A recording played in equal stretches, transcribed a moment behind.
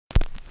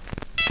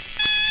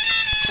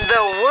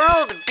The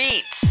world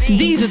beats.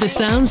 These are the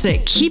sounds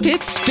that keep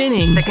it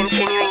spinning. The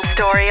continuing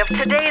story of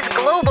today's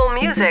global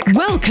music.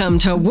 Welcome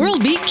to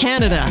World Beat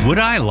Canada. Would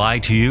I lie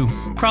to you?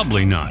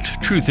 Probably not.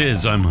 Truth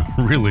is, I'm a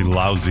really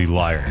lousy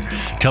liar.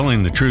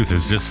 Telling the truth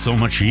is just so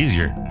much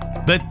easier.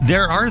 But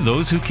there are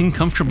those who can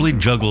comfortably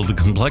juggle the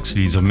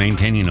complexities of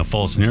maintaining a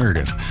false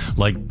narrative,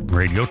 like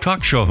radio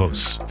talk show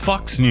hosts,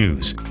 Fox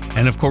News,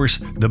 and of course,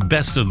 the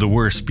best of the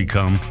worst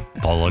become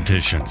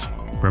politicians.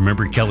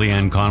 Remember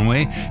Kellyanne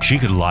Conway? She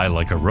could lie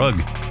like a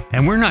rug.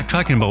 And we're not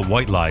talking about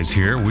white lies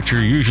here, which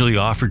are usually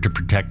offered to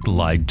protect the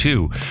lied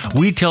to.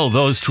 We tell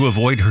those to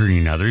avoid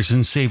hurting others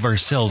and save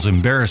ourselves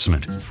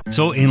embarrassment.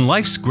 So in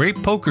life's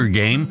great poker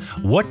game,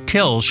 what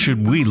tells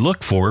should we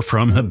look for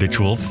from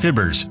habitual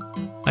fibbers?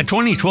 A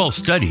 2012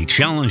 study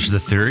challenged the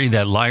theory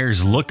that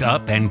liars look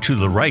up and to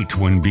the right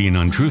when being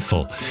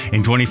untruthful.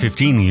 In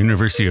 2015, the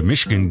University of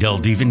Michigan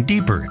delved even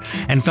deeper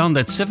and found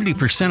that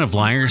 70% of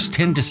liars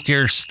tend to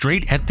stare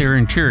straight at their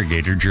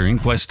interrogator during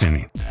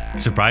questioning.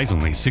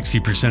 Surprisingly,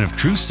 60% of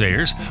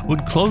truth-sayers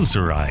would close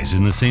their eyes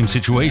in the same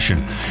situation.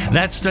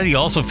 That study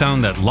also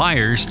found that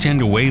liars tend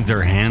to wave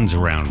their hands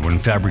around when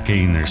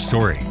fabricating their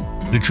story.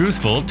 The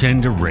truthful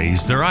tend to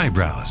raise their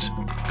eyebrows.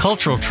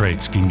 Cultural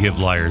traits can give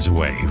liars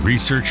away.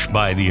 Research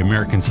by the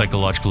American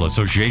Psychological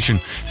Association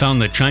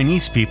found that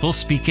Chinese people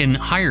speak in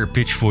higher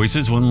pitch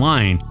voices when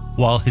lying,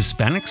 while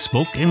Hispanics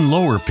spoke in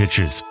lower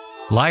pitches.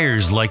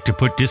 Liars like to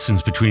put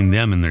distance between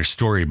them and their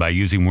story by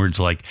using words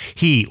like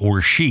he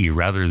or she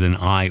rather than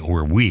I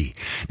or we.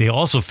 They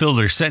also fill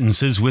their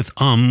sentences with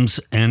ums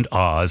and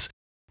ahs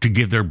to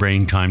give their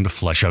brain time to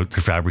flesh out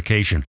their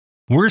fabrication.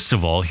 Worst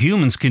of all,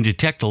 humans can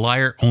detect a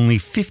liar only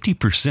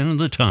 50% of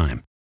the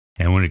time.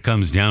 And when it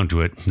comes down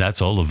to it,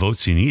 that's all the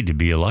votes you need to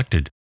be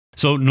elected.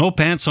 So no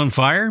pants on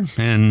fire,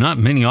 and not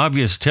many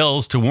obvious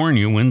tells to warn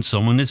you when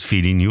someone is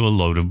feeding you a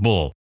load of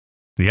bull.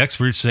 The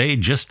experts say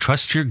just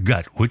trust your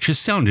gut, which is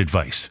sound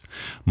advice.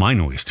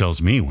 Mine always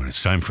tells me when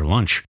it's time for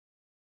lunch.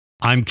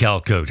 I'm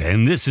Calcote,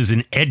 and this is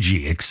an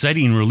edgy,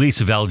 exciting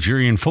release of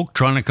Algerian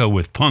folktronica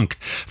with punk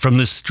from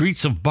the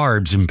streets of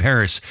Barbes in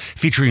Paris,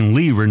 featuring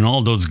Lee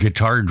Ronaldo's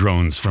guitar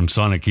drones from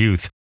Sonic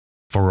Youth.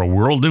 For a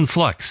world in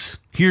flux,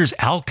 here's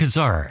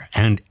Al-Qasar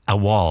and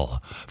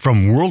Awal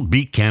from World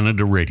Beat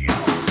Canada Radio.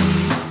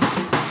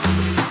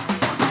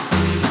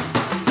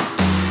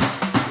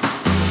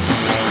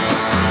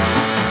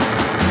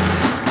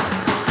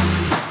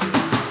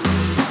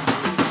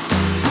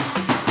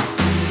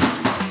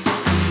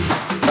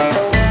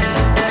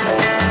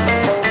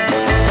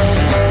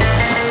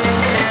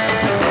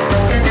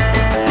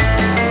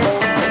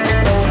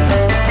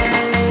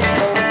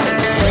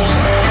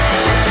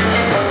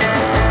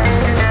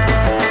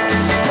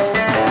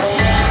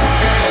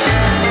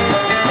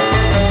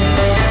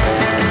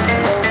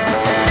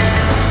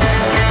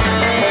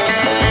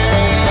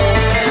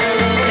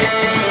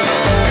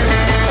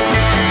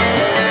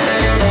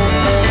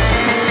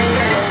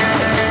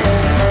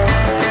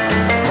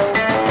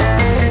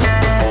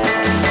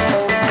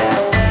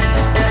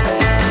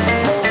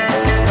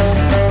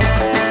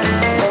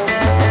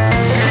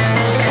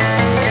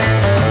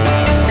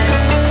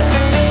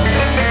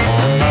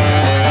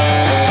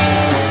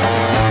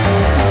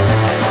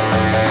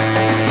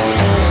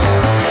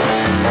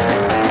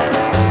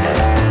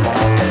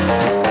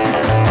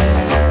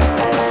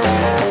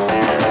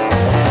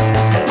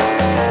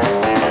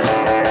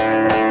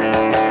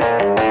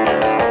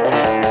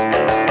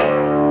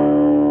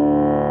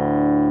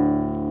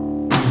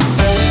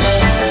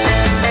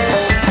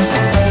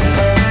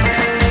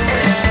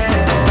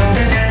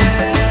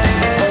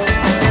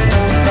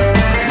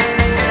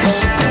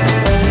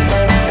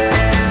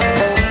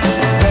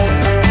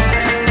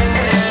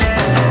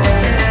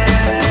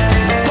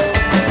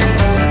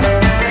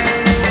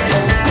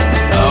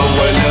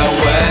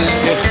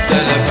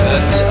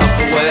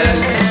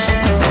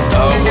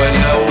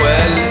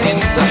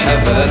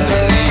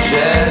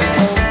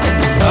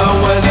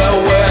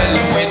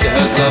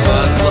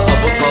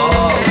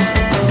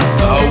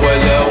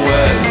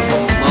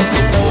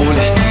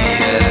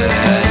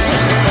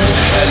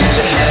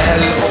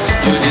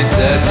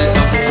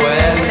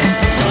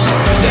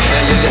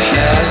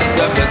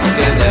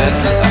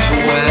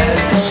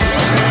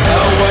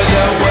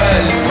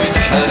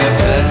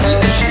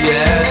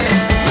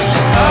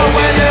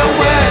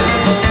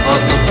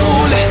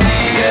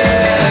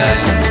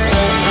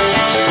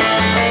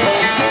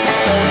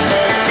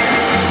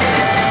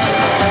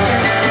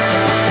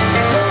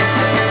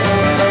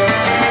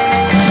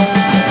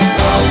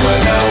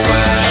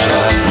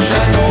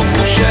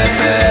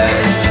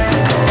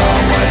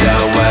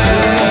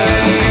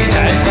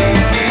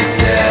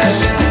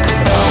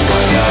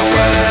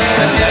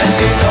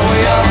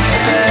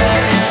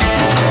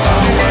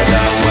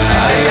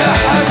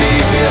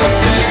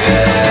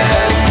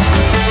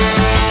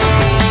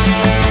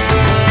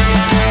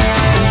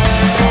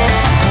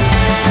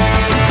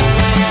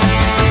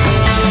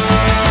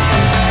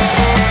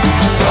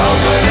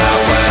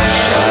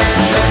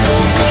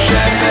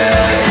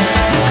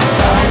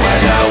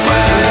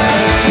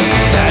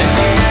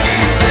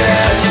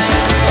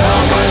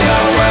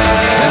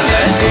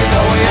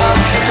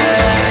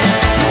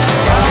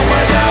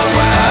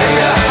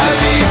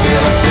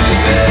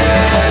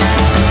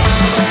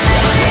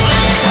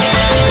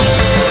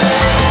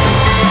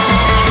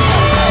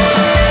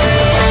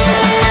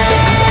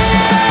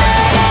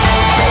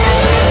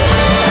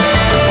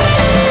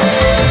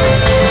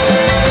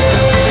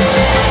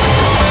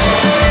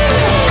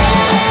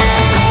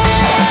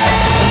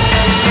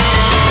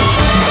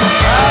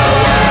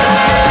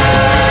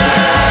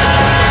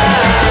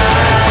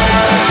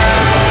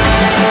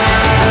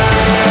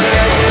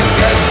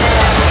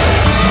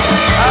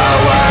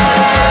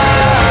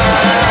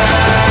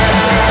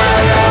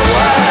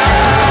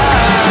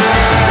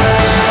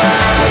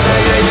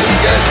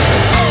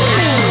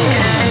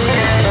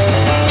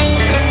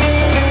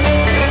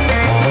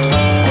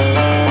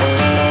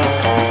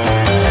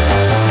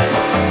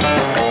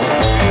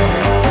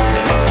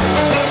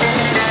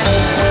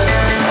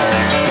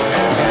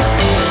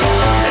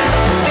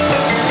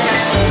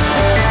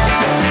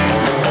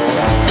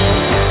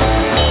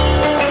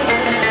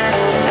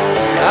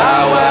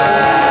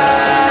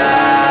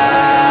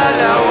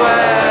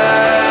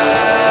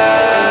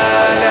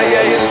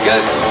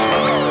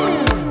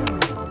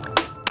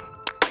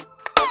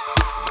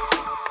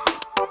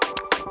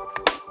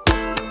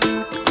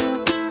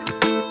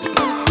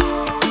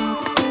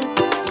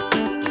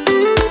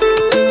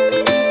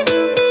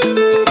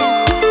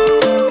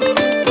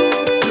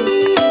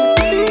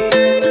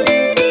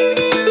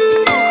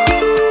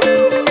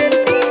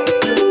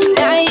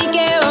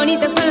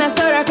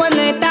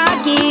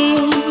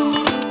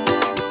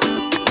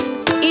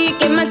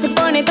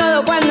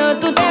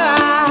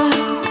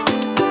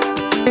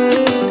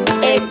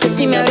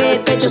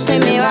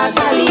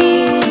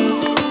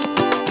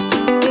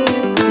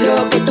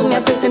 Lo que tú me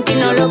haces sentir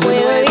no lo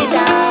puedo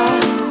evitar.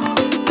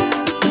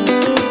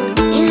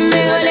 Y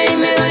me duele, y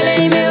me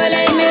duele, y me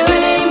duele, y me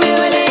duele, y me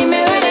duele, y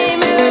me duele, y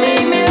me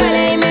duele, y me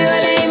duele, y me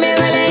duele, y me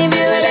duele, y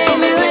me duele, y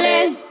me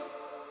duele,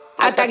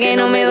 hasta que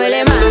no me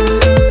duele más.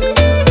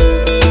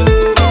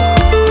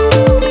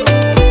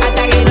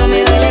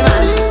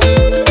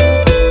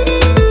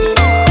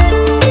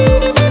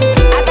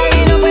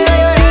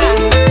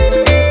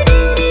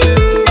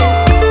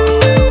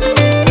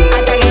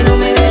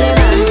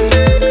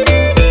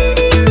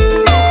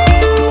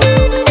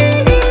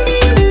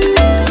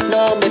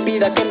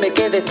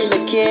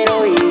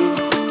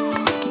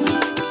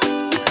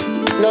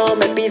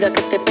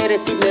 Que te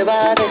esperes y me va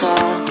a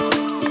dejar.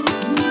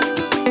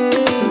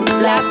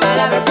 Las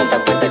palabras son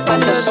tan fuertes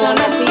cuando son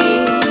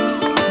así.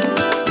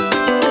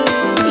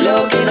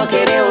 Lo que no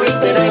quiere oír,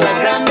 pero es la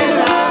gran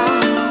verdad.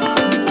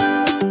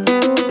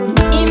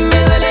 Y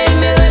me duele, y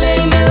me duele,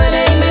 y me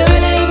duele, y me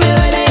duele, y me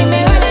duele, y me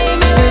duele, y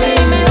me duele,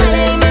 y me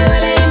duele, y me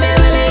duele, y me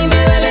duele, y me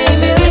duele, y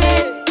me duele,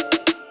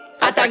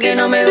 hasta que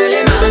no me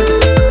duele más.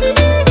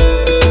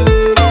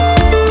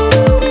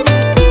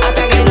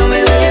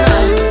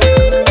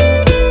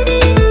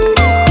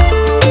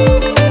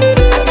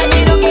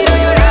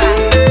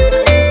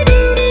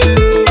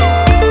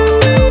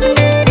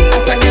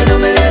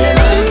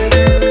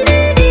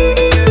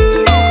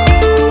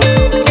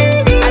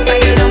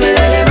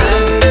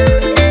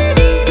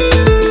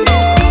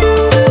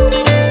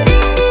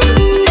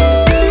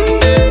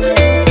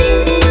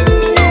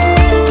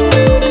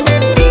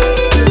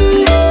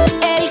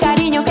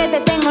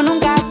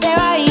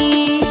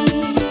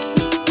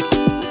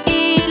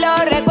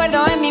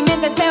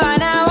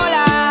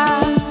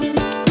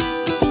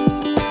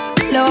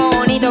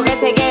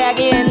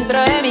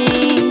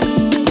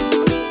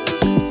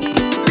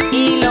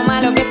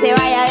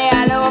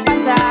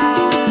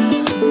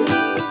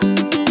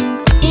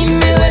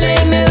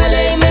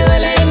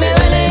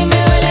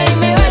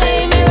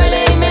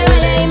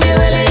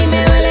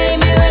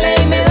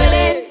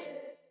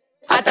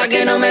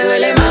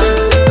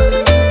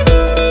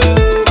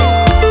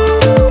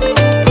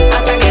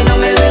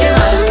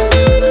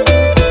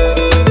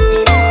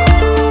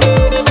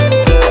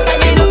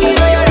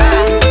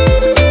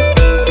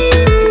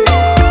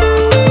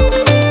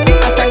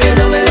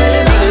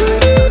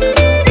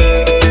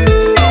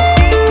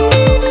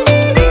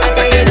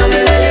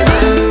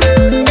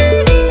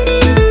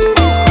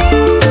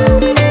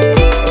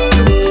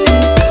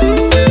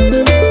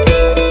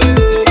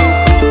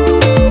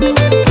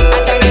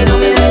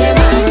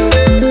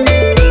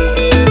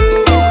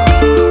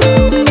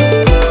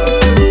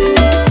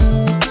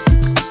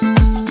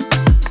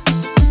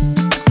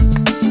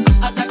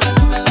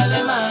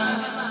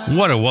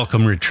 What a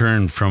welcome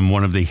return from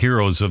one of the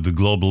heroes of the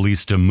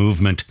Globalista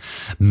movement,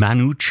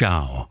 Manu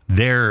Chao,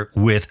 there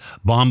with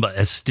Bomba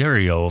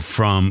Estereo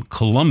from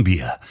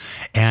Colombia.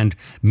 And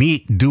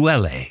meet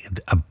Duele,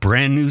 a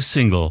brand new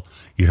single.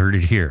 You heard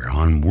it here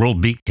on World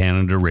Beat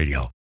Canada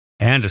Radio.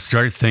 And to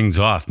start things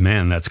off,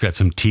 man, that's got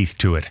some teeth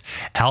to it.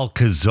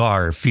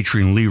 Al-Qasar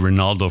featuring Lee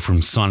Ronaldo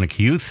from Sonic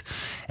Youth,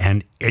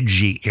 and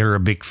edgy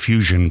Arabic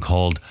fusion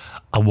called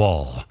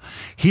Awal.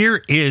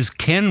 Here is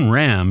Ken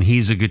Ram.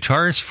 He's a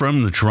guitarist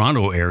from the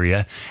Toronto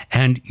area,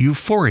 and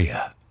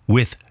Euphoria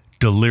with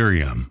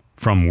Delerium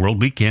from World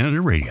Beat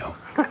Canada Radio.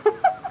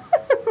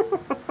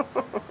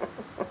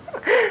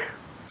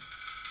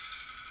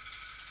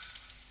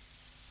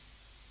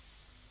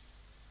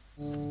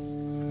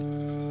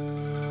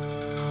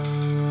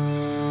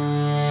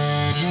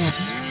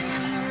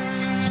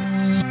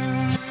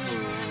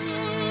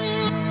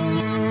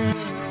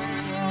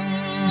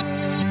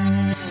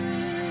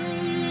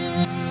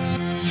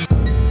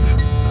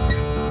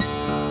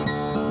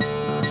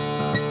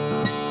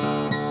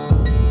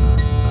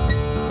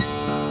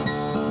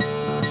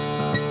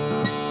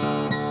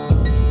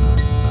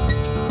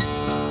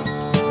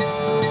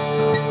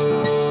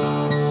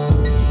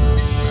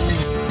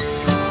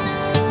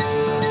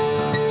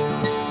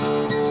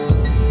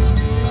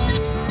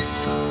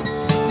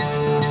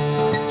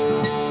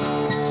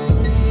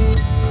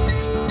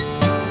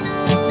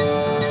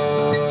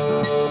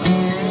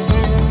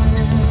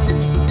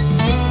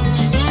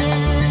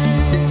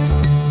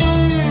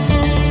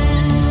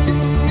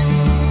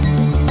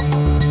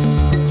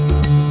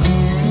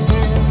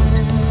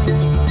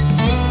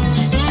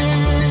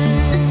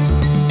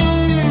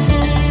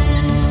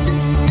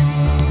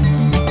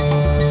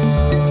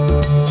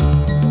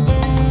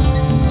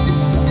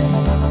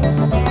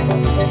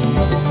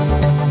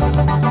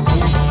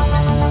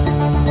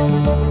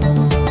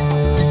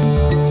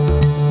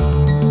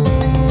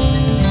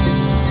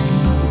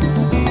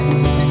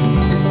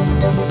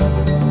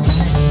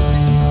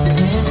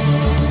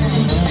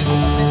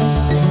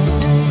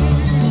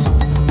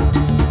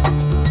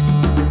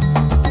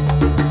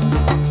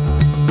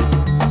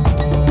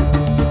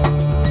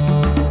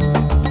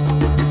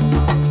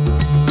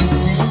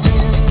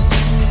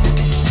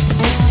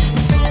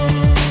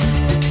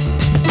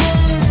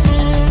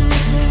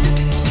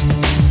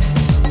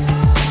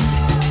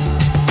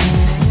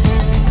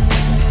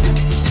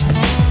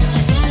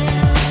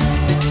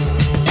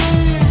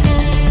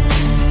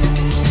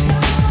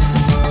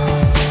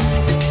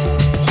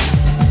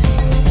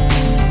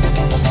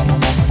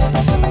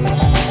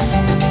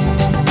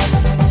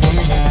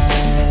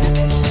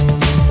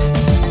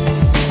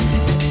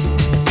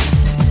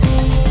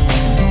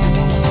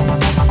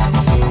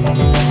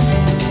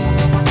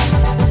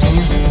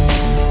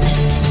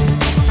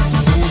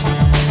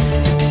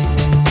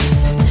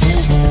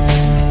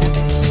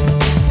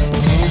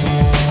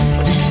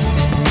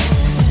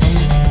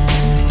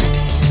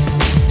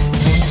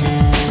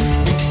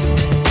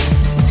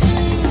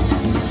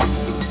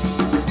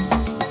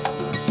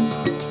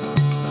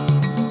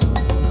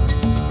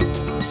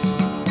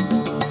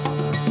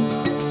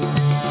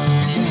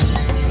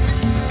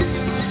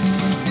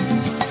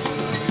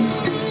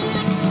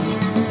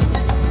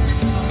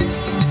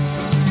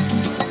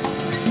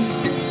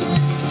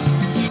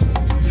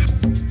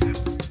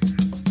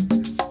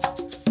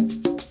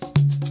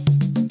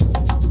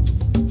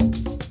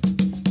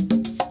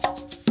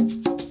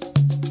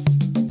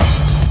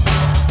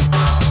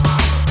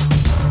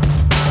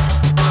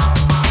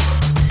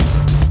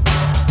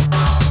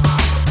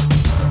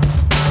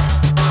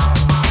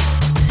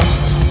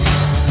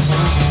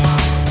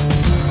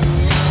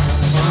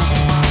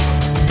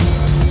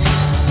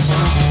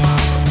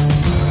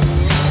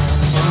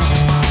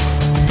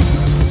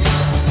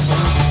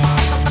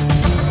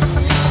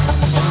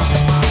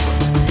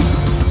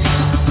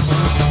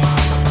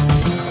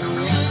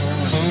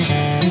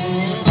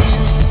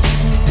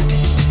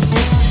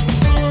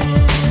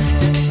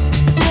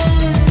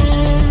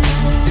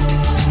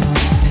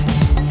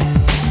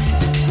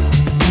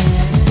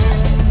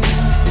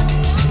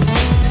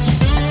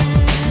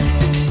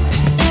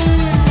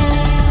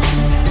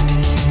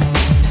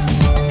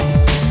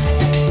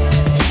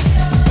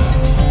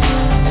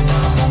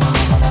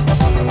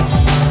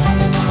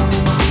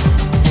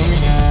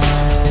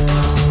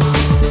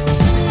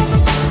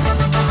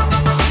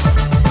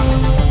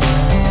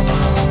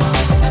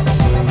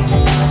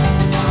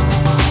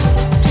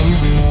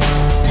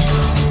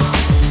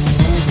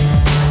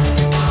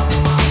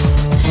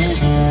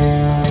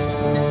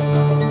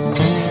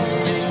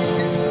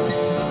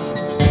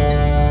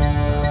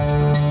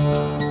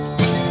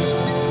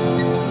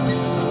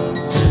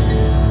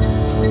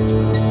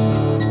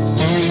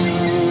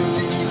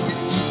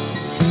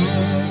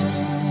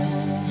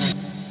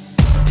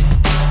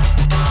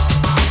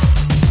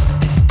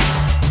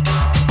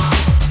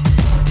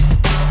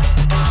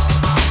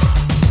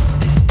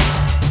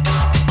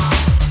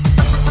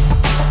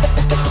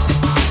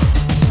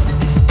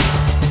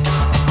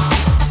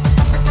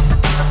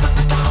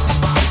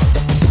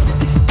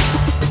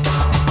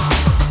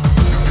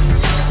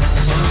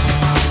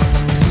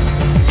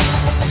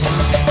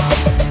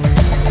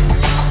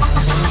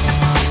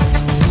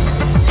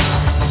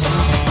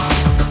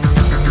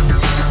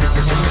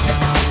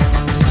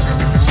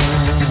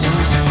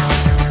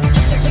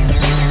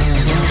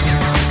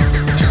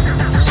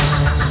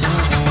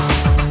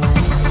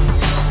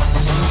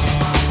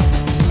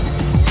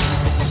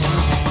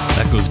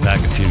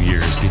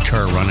 was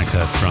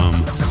Guitarronica from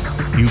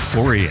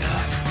Euphoria,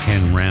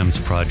 Ken Ram's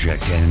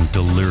project, and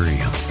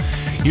Delerium.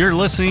 You're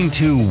listening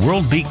to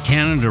World Beat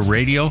Canada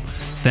Radio.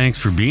 Thanks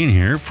for being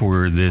here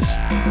for this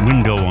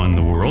window on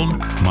the world.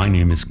 My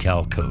name is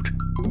Cal Cote.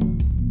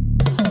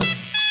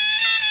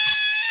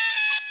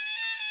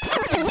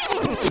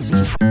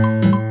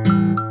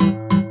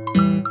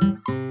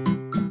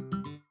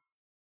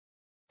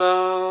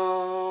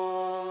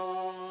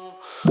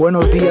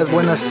 Buenos días,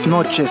 buenas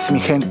noches, mi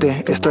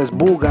gente. Esto es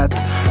Boogat.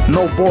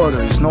 No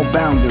borders, no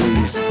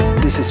boundaries.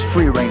 This is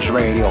Free Range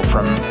Radio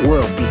from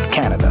World Beat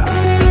Canada.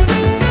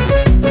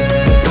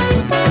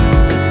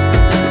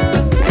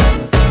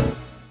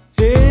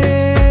 Eu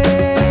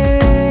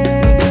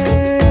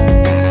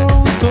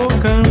tô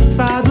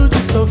cansado de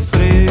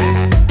sofrer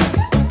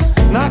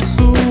na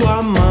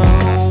sua mão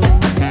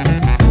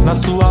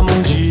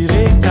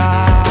direita,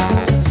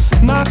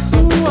 na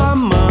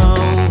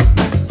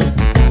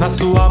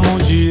sua mão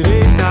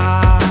direita.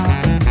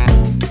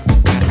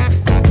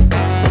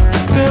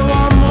 Seu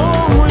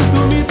amor muito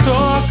me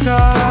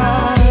toca,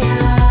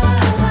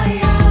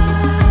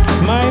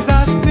 mas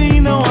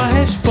assim não há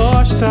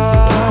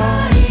resposta.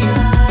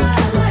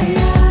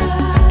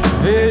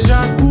 Veja,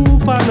 a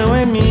culpa não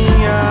é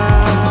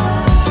minha.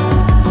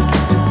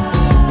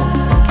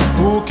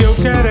 O que eu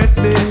quero é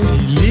ser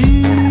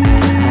feliz.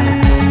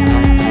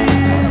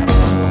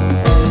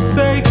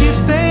 Sei que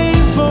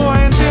tens boa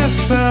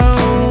intenção,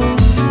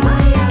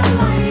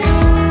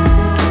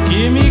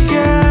 que me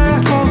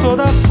quer com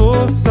toda a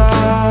força,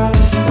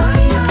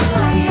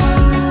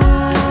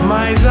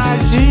 mas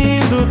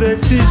agindo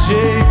desse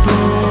jeito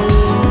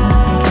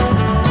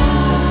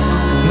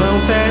não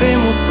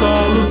teremos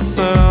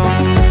solução.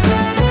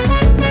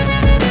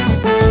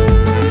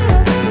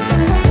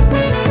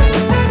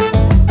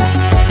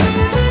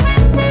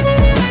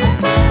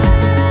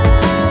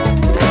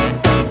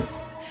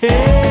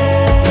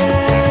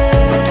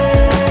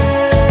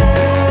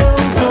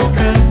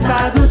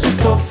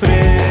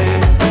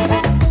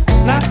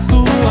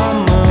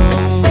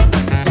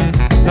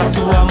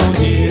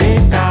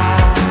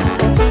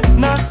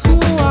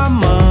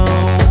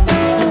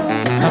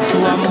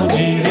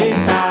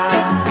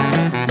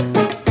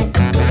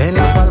 En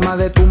la palma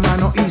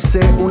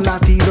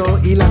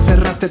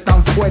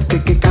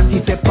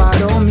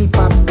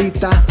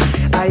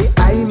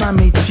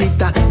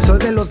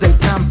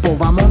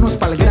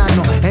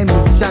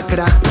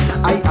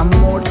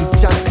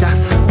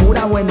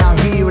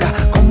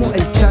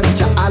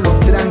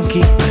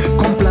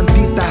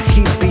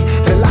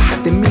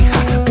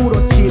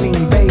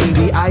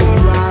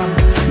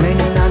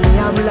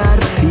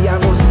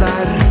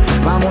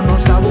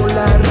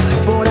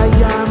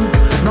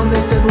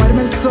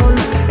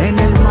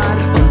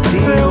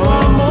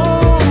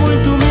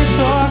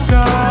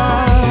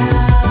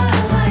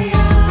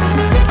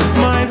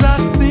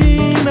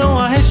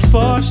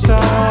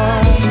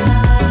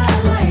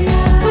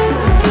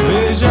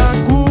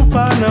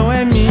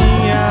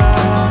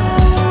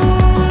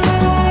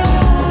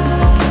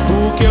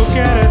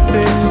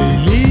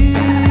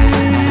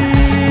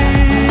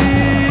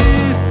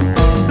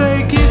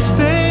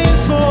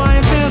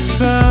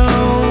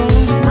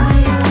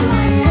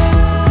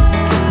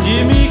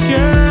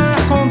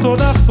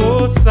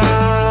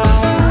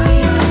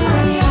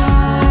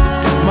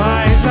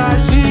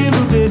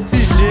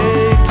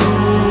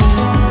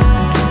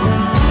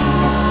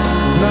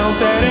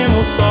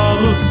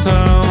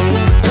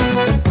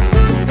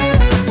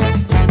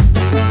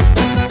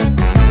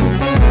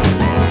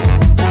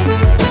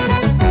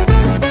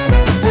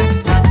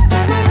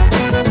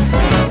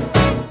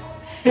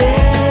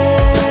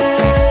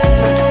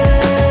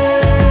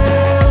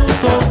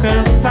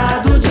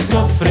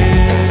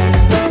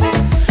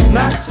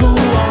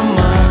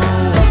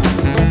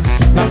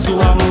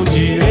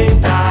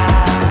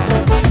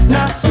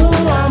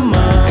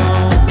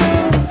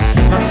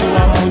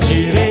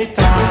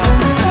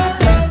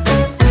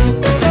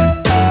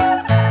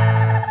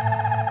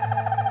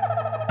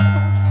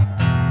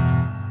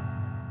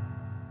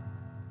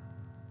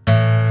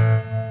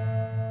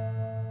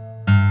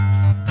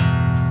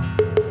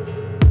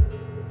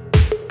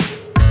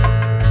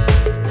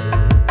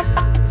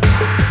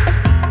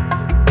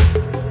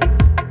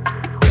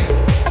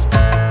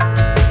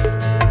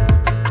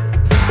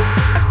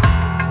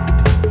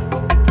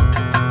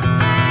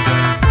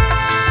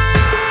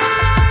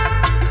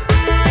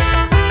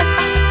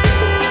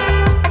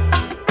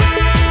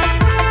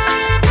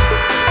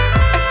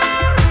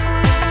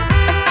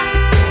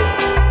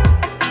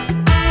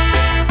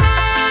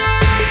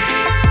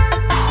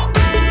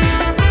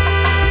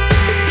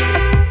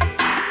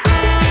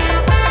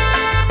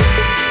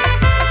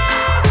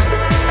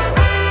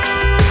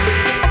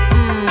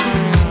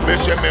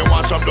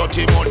some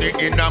dirty money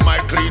in my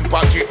clean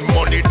pocket.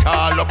 Money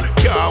tall up,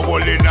 can't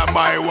hold in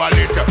my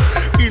wallet.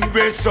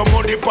 Invest some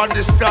money on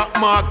the stock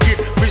market.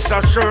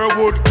 Mr.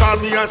 Sherwood call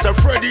me and say,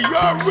 Freddy,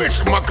 you're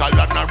rich.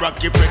 Macallan and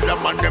Rocky Pedal,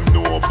 man, them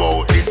know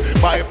about this.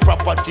 Buy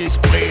properties,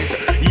 planes,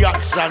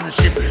 yachts and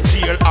ship.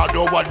 Sail all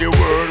over the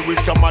world with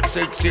some hot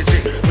sexy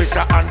shit.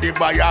 Mr. Andy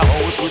buy a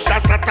house with a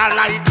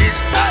satellite dish.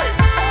 Hey!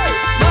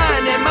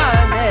 Money,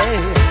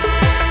 money,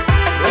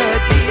 where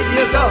did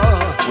you go?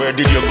 Where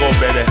did you go,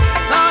 baby?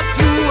 Thought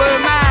you were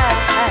mine,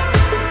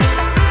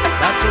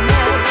 but you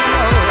never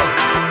know.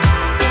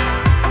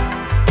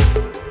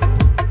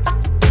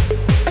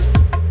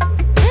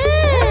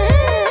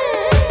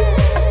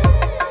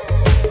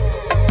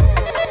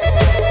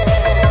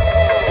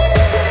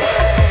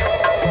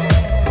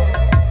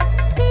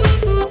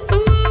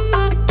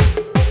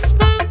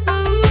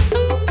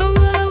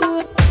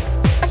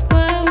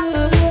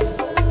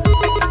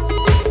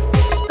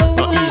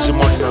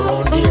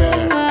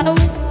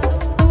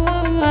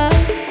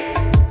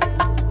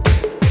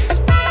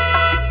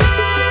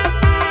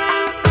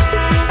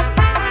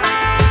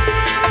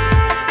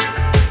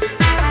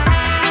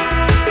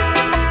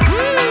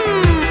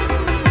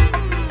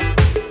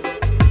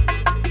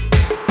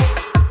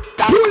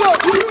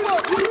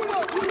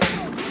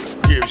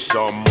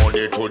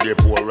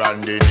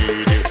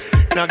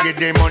 Give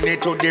the money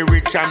to the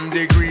rich and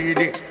the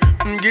greedy.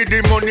 Give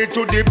the money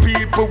to the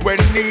people we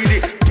needy.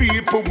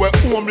 People we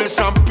homeless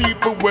and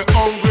people we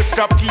hungry.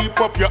 Stop,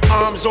 keep up your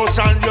arms out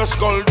and your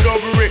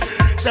skullduggery.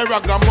 Say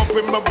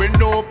ragamuffin with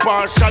no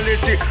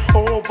partiality.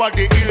 Over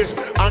the hills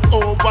and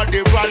over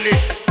the valley.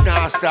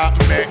 Now stop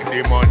make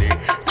the money.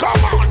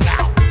 Come on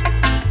now.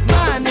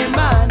 Money,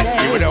 money.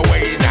 Give it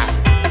away now.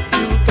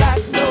 You got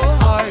no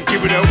heart.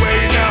 Give it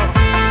away now.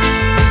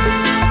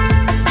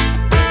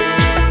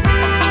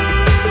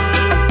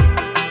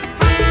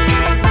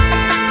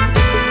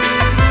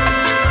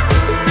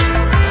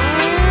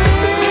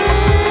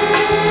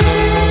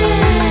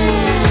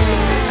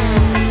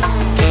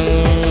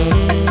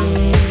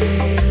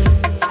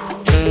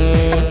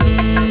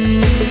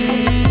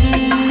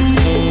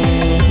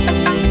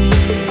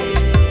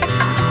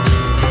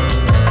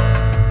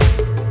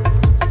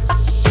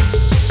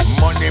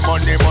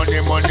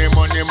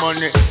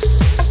 Money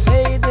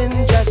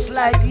fading just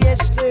like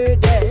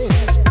yesterday.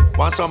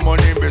 Want some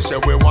money, we say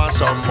we want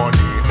some money.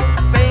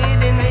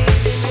 Fading,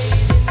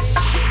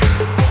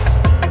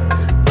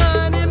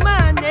 money,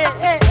 money.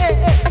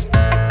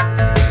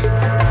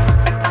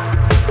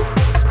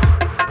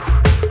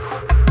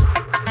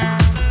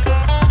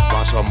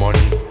 Want some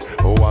money,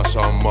 want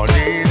some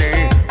money.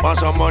 Want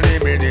some money,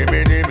 many. Give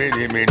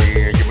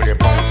me the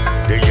pounds,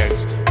 the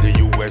yens, the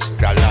US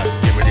dollar.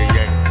 Give me the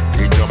yen.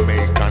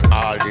 Jamaican,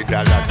 all the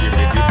dollar, give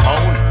me the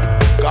pound.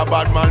 Cause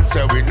bad man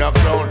say we no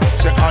crown.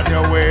 Say on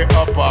your way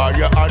up or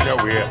you on your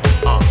way.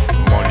 Money.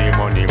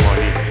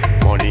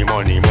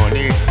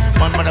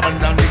 Man,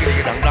 dang,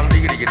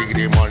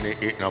 diggy, money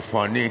ain't no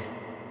funny.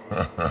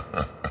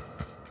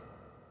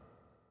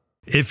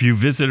 If you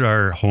visit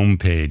our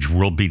homepage,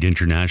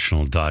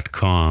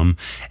 worldbeatinternational.com,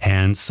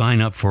 and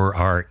sign up for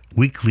our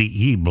weekly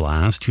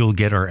e-blast, you'll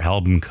get our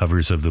album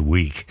covers of the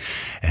week.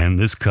 And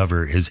this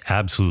cover is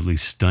absolutely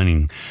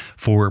stunning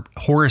for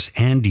Horace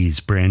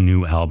Andy's brand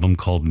new album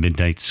called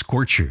Midnight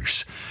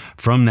Scorchers.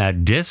 From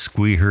that disc,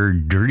 we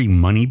heard Dirty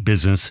Money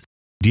Business.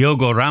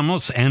 Diogo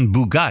Ramos and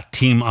Boogat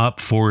team up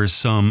for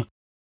some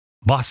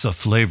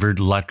bossa-flavored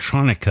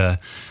Latronica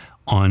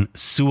on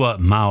Sua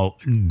Mau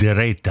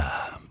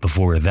Direita.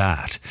 Before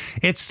that,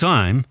 it's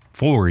time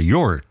for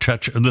your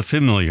Touch of the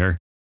Familiar,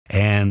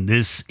 and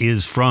this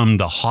is from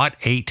the Hot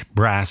 8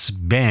 Brass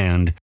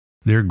Band.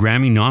 They're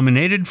Grammy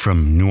nominated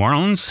from New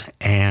Orleans,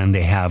 and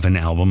they have an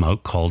album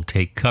out called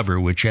Take Cover,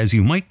 which, as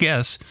you might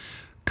guess,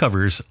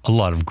 covers a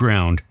lot of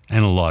ground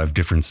and a lot of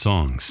different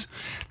songs.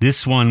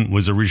 This one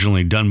was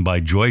originally done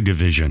by Joy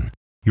Division.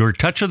 Your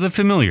Touch of the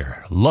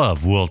Familiar,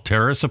 Love Will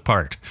Tear Us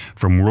Apart,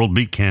 from World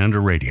Beat Canada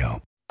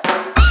Radio.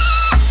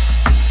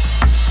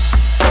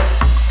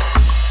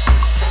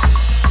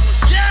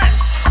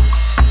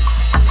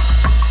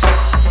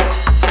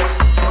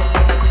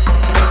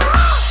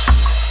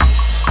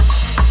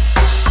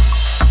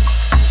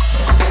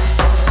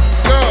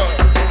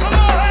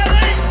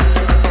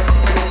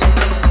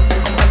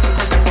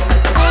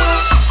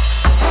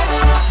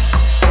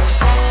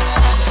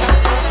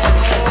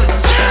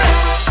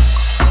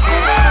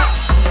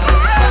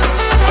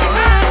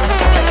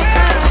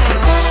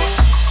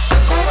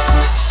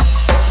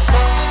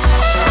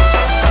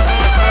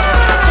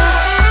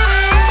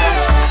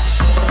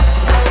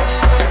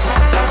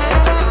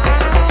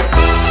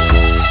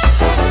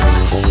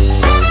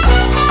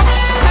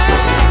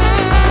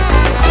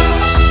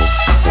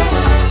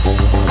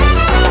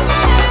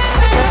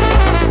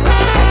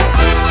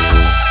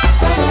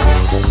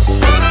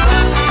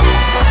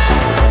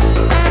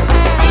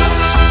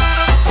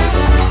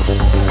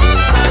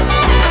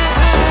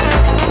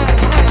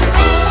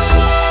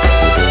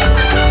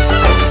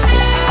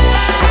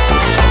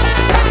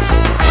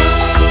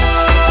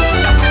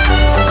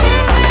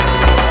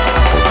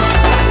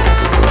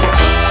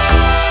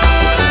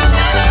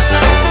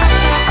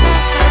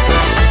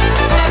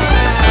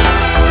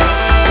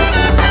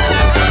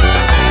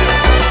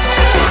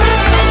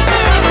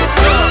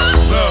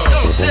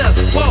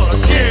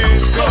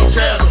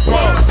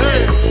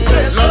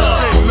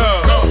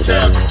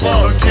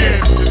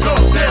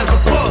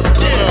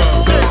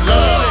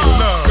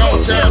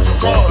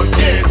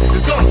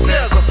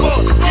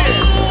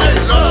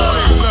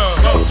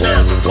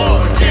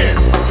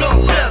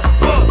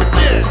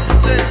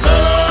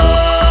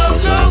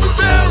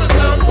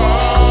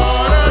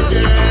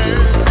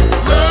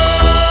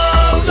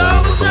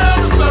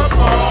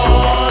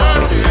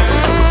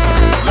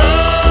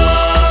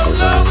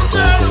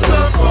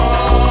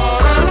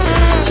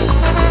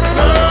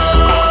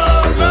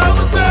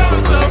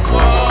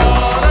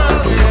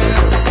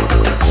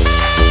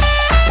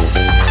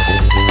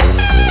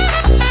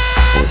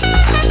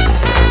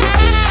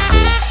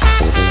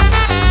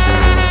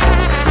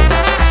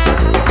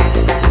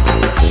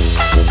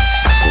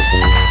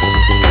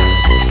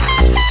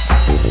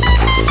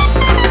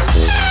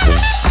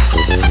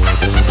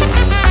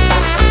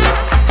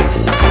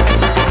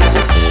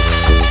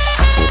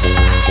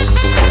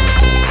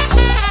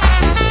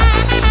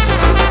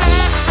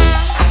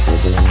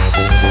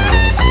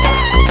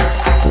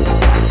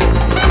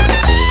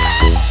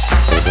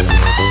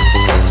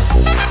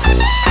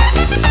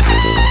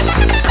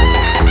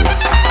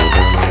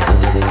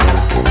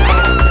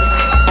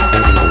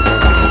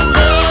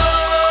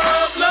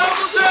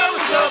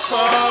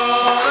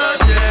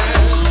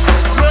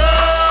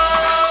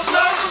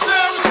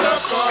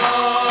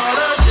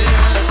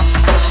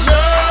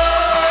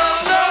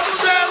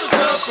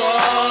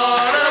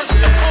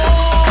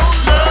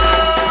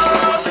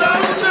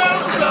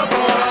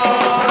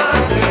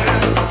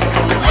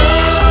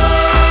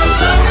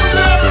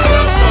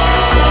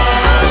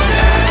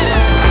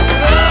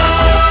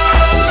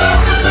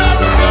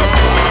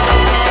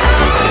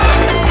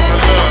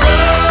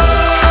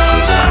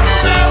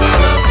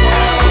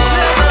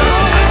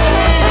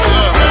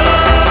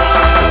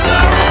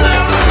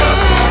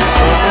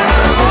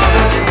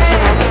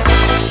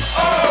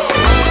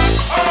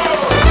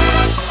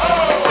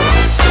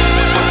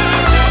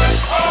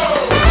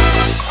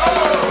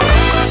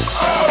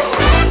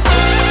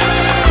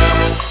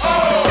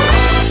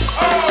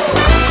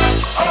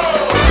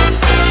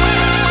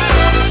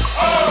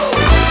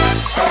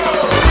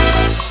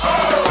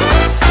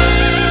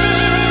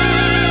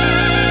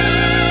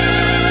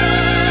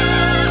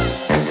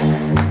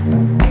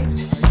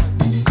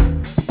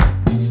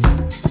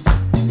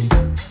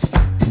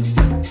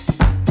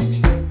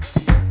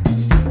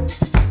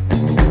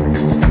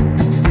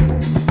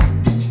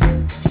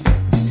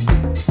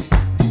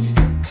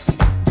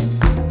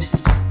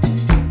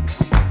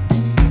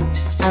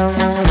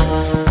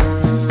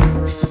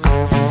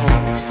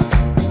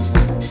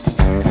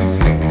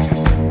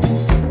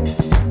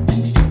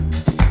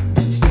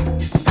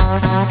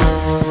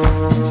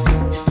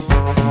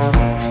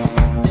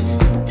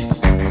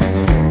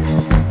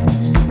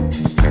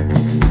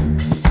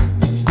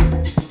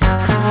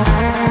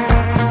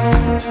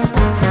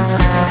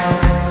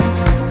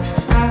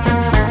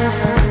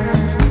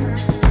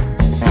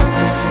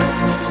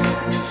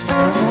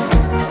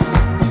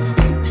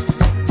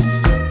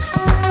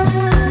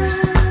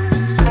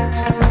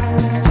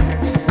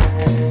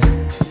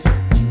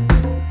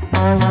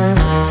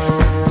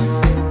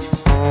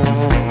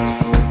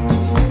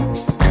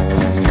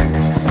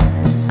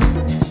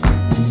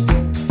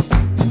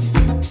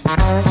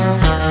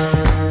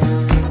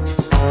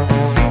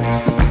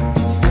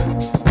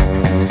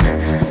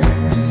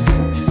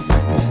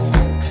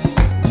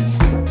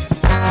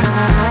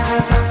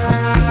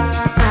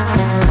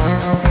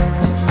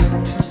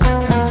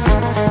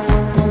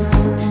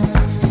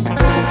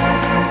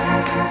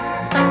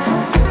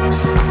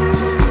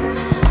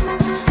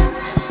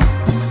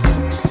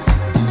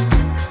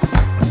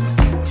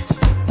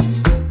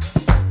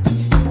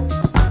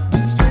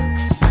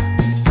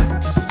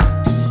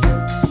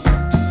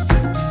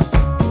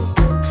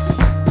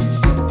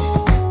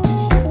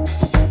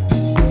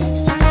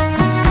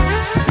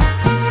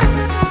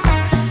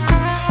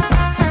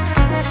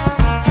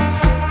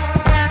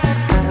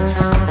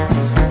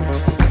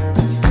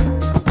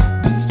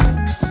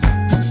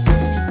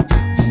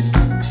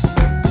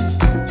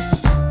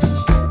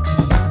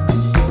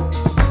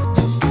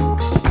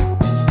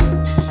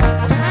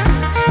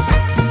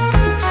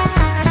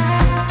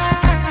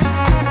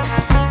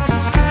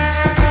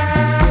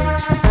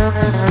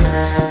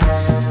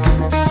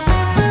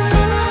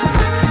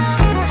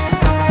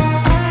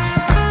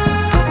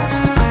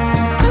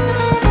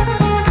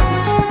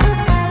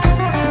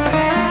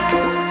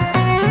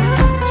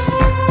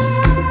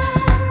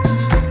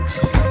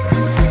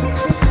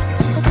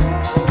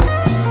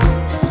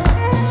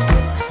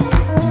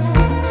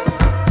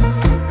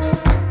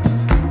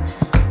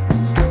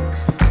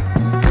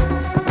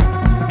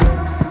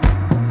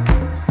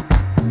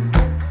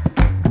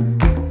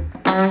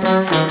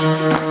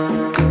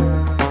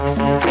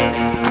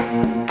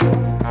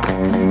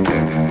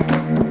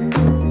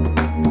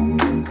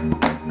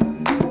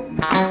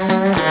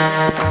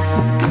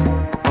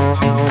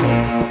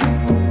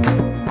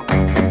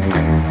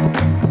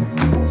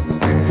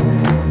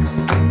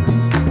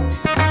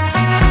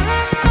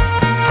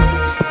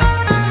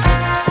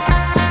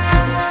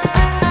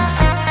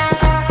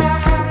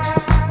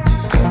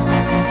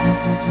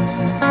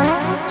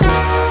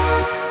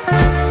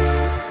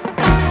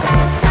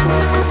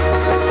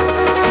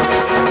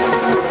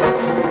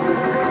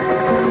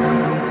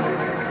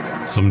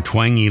 Some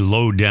twangy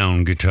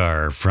low-down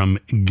guitar from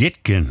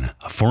Gitkin,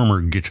 a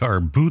former guitar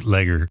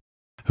bootlegger,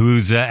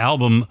 whose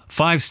album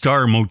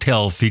 5-Star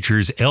Motel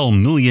features El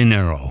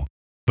Millonairo.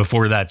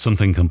 Before that,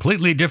 something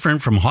completely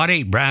different from Hot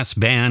 8 Brass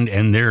Band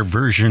and their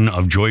version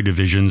of Joy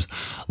Division's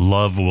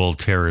Love Will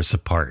Tear Us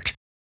Apart.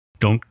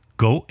 Don't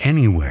go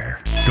anywhere.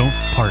 Don't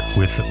part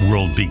with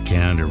World Beat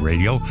Canada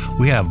Radio.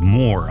 We have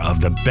more of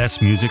the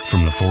best music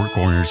from the Four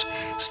Corners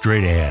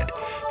straight ahead.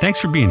 Thanks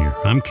for being here.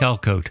 I'm Cal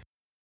Cote.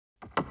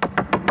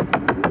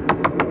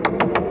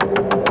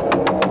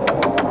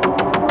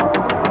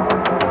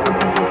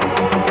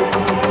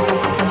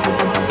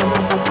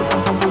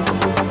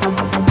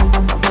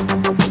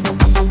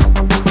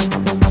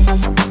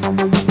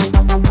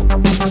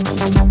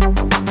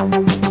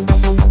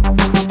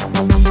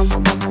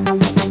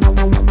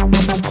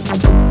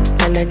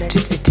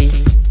 Electricity,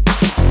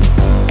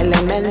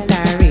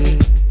 elementary,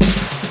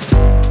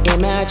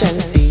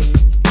 emergency,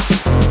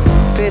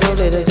 fiddle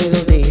diddle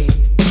diddle dee,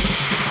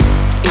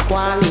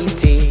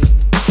 equality,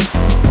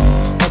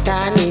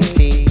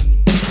 eternity,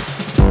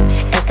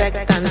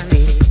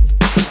 expectancy.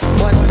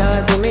 What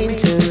does it mean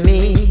to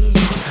me?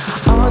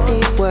 All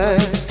these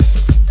words,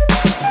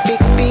 big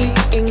big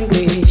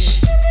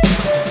English,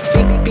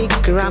 big big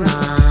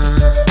grammar.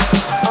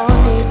 All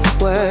these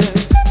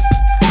words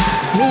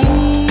mean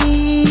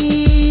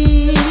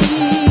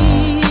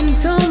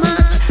so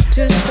much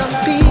to some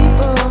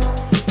people.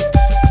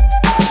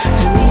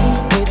 To me,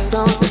 it's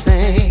all the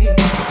same.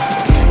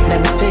 Let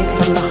me speak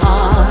from the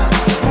heart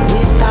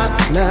without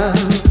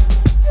love.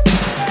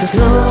 'Cause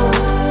no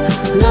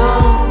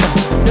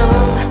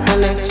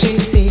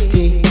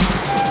electricity.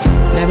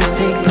 Let me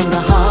speak from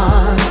the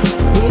heart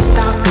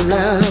without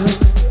love.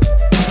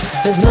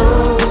 There's no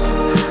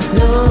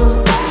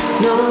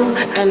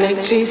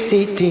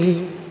electricity.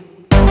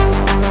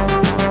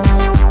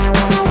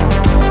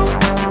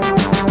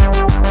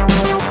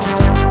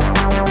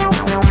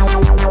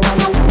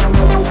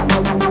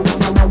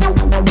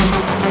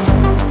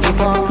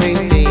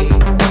 Hypocrisy,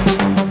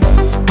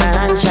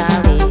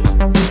 financially,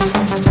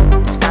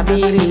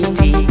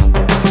 stability,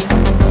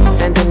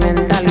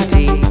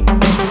 sentimentality,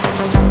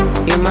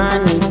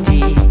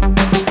 humanity,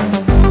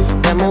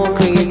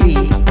 democracy,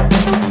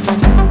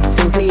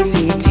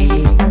 simplicity.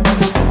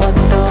 What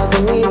does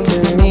it mean to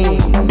me?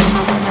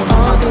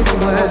 All these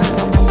words,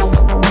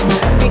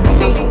 big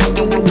big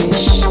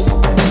English,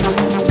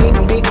 big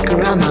big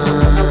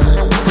grammar.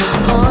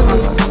 All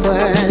these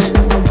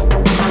words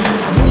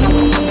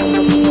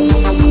mean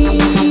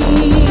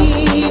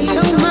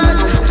so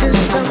much to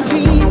some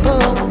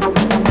people.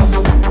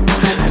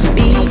 To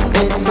me,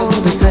 it's all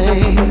the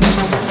same.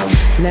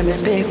 Let me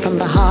speak from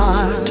the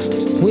heart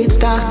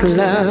without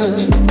love.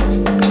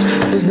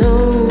 There's no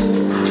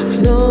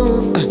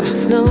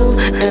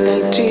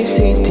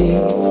electricity.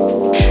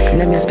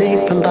 Let me speak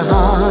from the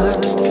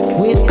heart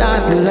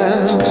without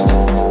love.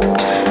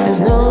 There's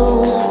no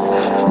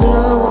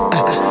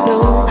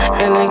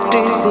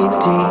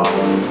electricity.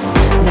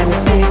 Let me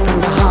speak from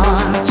the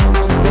heart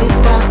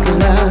without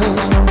love.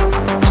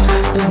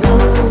 There's no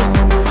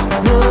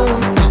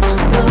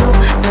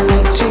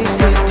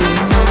electricity.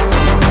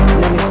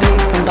 Let me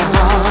speak from the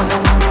heart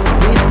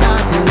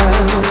without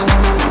love.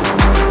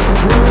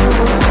 There's no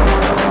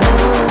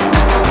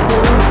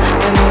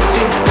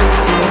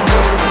electricity.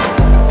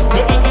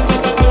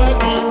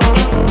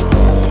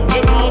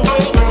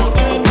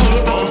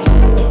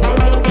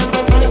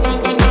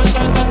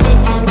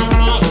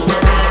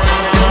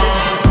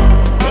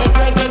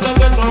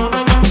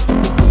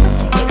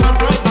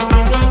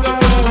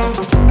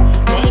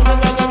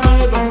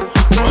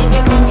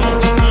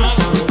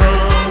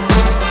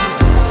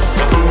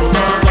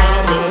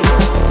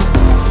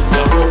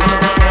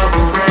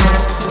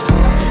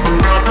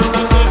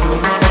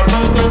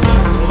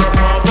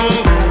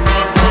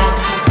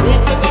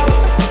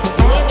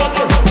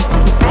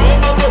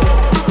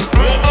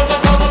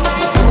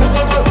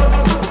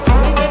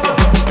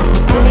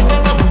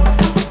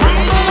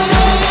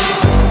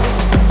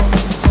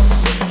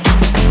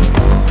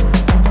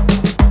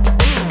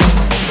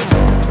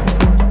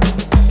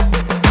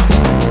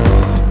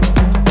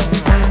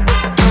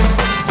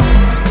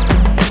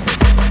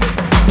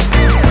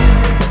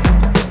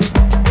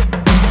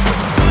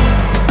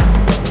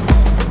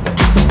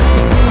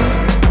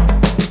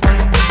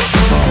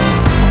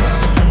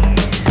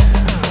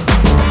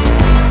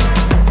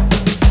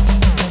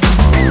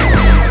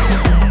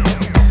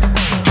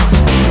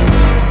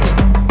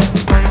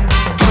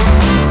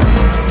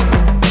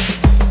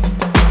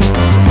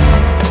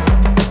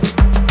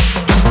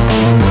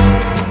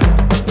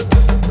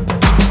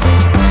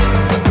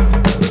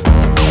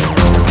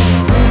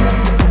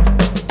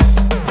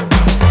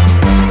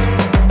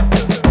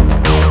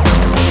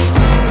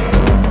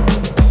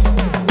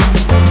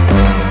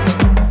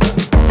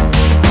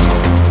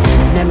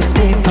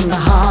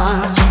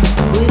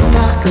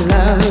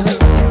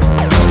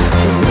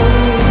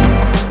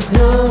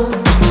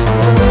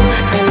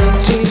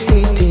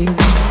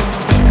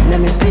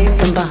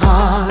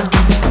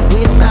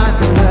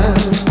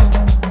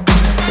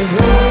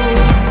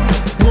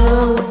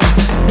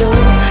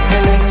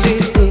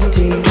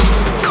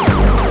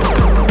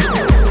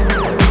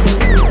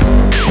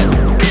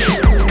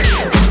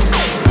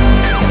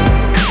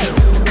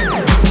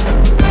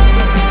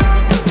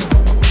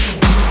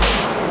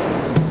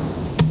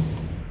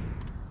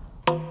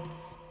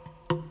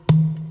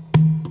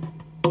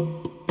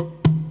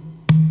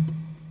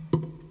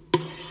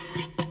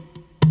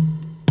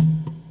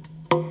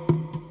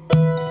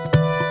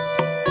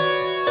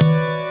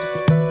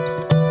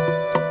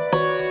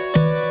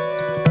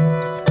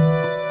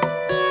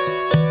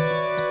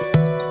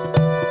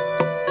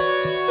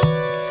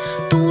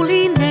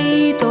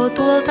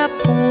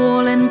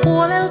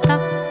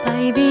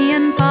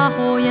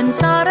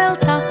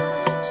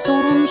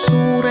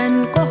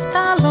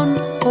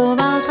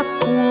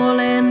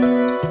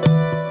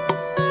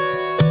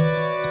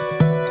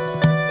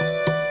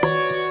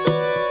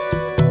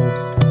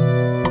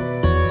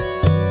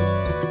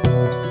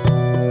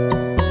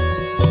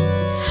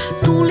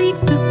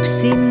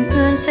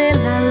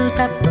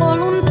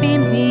 polun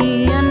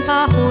pimiän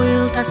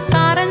pahoilta,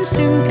 saaren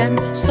synkän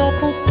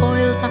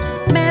sopukoilta,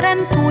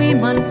 meren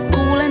tuiman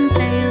tuulen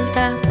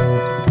teiltä.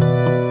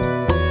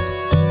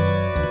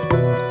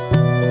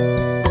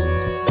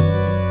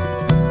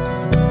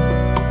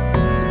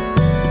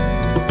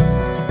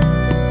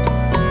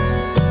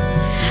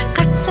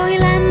 Katsoi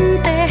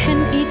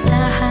länteen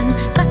itähän,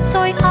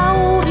 katsoi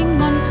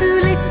auringon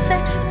ylitse,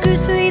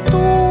 kysyi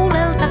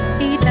tuulelta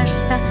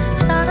idästä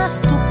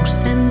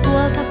sarastuksen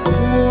tuolta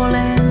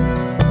puoleen.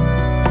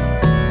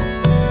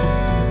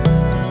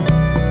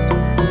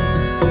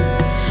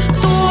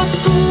 Tuo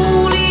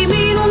tuuli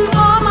minun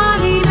oma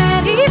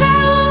nimeni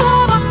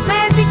vellova,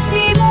 me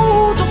siksi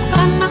muutu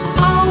kanna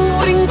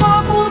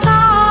aurinko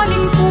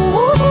kultaanin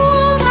puu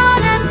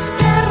kultainen,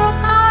 kerro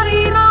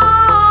tarinaani.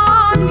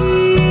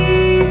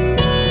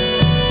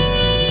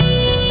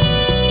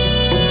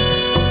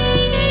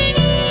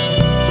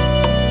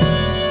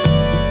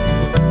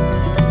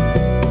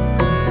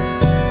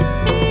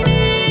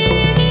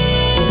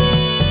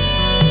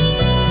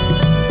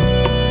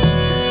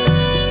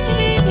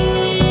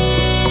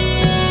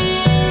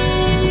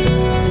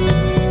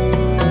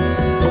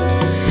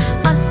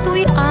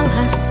 Astui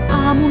alhas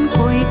aamun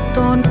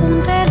koittoon,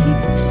 kuunteli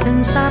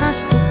sen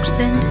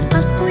sarastuksen.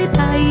 Astui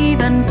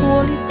päivän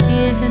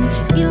puolitiehen,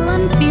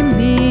 illan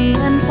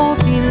pimeän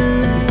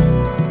oville.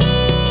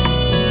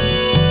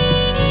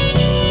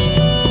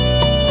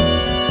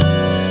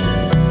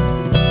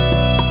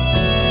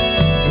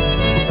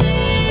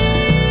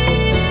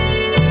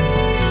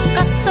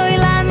 Katsoi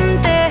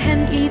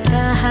länteen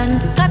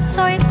itähän,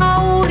 katsoi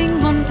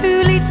auringon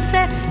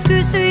ylitse,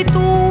 kysyi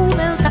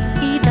tuulelta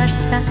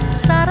idästä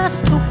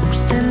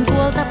sarastuksen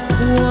tuolta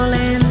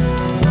puoleen.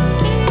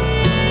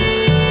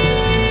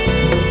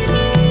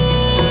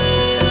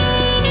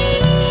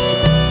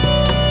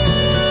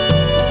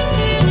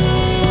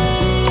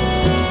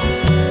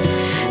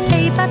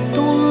 Eipä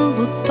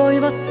tullut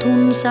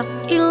toivottunsa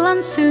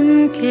illan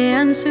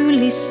synkeän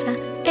sylissä,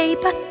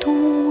 eipä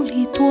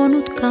tuuli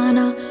tuonut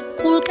kana,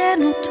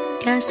 kulkenut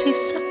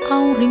käsissä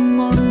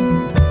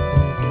auringon.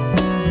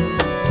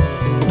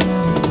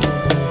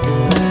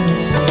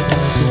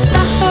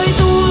 Tahtoi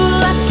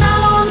tulla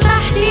talon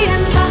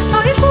tähtien,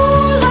 tahtoi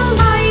kuulla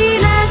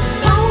laineen,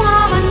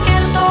 laulavan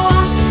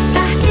kertoa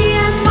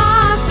tähtien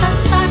maasta,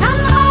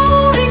 sadan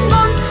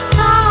auringon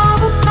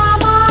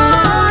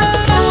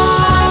saavuttamasta.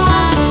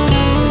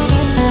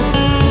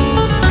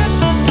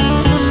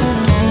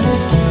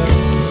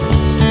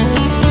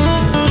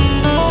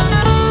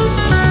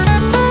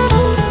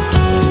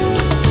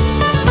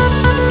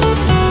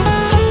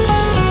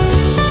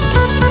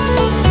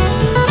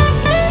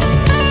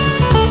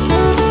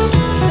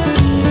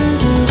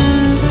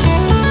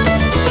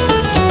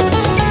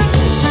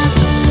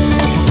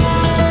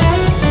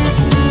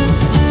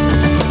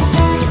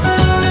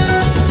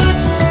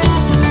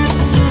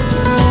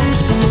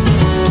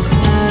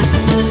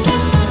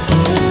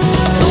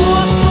 Tuo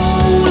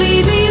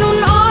tuuli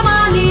minun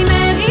oma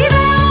nimeni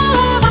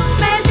vellova,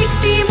 me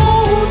siksi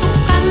muutu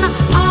kanna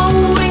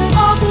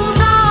aurinko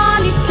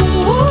kultaani,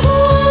 puu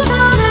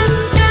kultainen,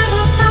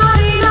 kerro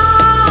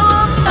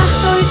tarinaa.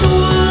 Tahtoi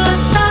tulla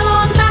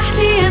talon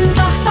tähtien,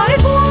 tahtoi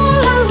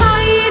kuulla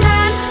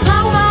laineen,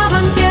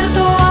 laulavan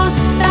kertoa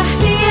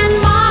tähtien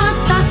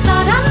maasta,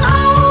 sadan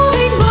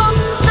auringon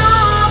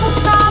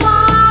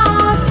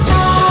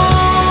saavuttamasta.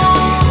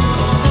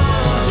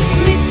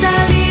 Missä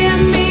lie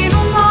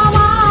minun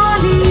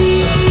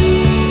omani,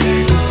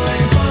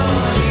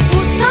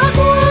 kussa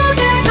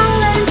kulkee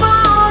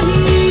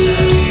kalleimpaani.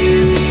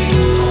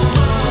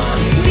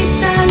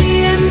 Missä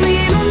lie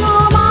minun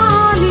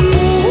omani,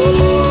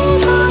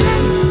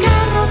 kultainen,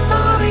 kerro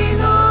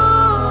tarinaani.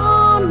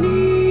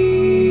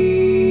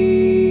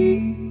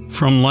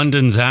 From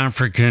London's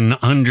African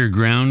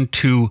underground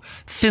to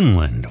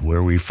Finland,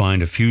 where we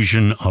find a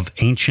fusion of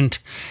ancient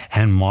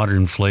and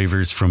modern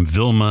flavors from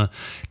Vilma,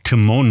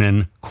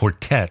 Timonen,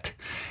 Quartet,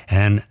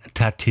 and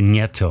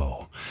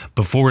Tahtineito.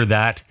 Before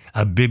that,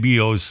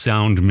 Ibibio's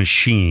Sound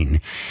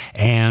Machine.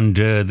 And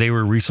they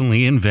were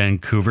recently in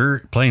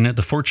Vancouver playing at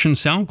the Fortune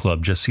Sound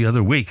Club just the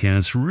other week. And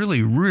it's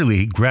really,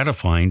 really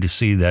gratifying to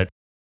see that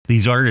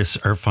these artists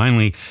are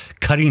finally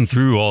cutting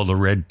through all the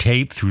red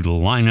tape, through the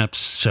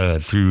lineups,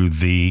 through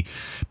the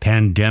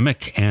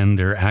pandemic, and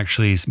they're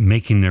actually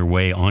making their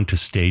way onto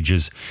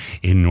stages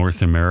in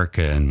North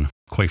America. And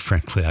quite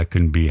frankly, I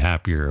couldn't be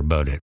happier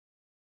about it.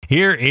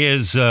 Here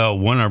is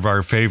one of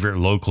our favorite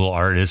local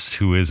artists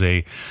who is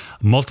a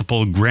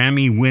multiple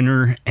Grammy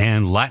winner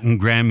and Latin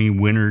Grammy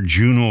winner,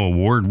 Juno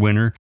Award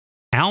winner.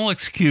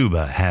 Alex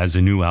Cuba has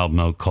a new album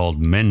out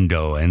called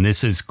Mendo, and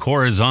this is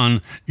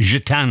Corazon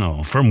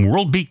Gitano from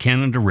World Beat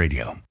Canada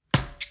Radio.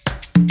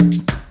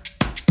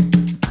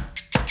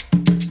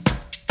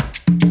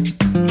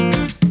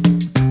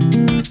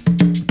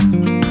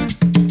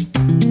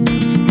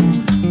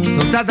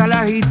 Son tantas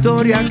las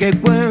historias que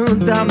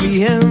cuenta mi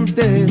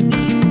gente,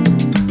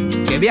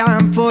 que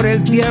viajan por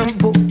el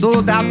tiempo,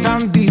 todas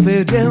tan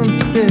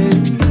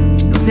diferentes.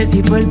 No sé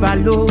si fue el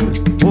valor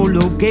o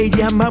lo que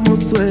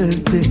llamamos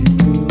suerte,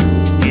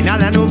 que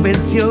nada nos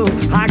venció,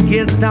 aquí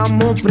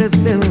estamos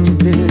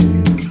presentes.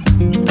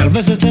 Tal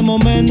vez este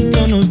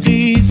momento nos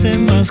dice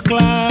más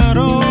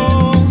claro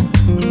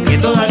que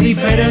toda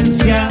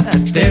diferencia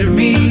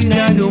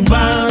termina en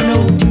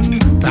humano.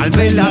 Tal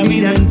vez la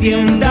vida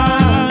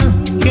entienda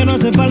que no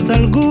hace falta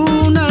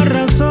alguna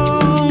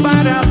razón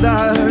para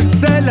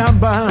darse la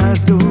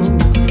mano.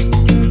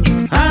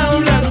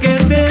 Habla que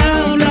te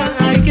habla,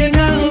 hay quien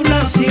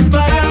habla sin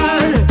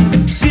parar.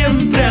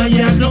 Siempre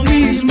hallas lo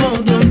mismo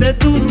donde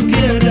tú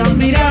quieras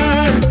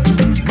mirar.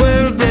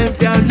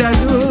 Vuélvete a la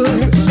luz,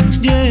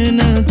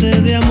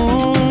 llénate de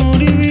amor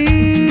y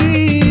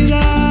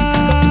vida.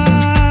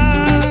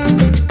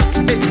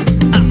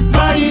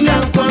 Baila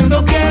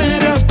cuando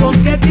quieras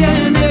porque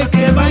tienes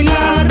que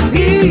bailar.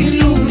 Y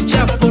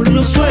lucha por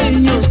los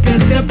sueños que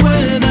te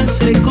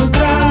puedas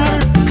encontrar.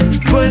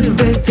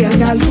 Vuélvete a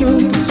la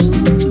luz,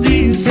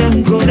 dice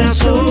un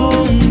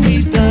corazón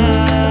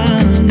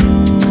gitano.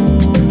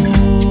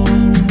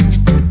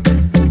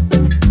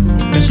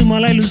 Me sumo a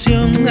la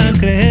ilusión a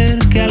creer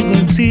que algo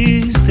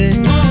existe.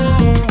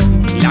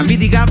 La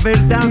mítica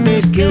verdad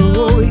es que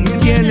hoy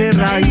tiene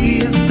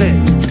raíces.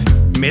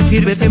 Me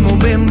sirve ese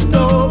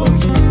momento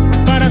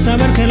para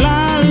saber que el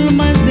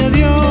alma es de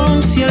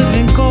Dios y el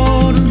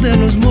rencor de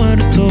los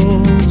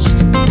muertos.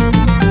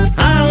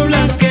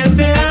 Habla que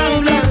te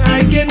habla,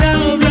 hay quien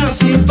habla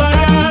sin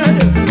parar.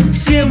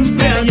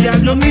 Siempre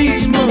hallas lo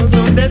mismo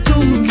donde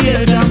tú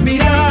quieras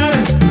mirar.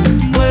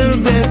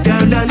 Vuélvete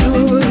a la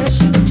luz,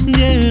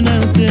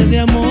 llénate de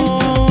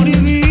amor y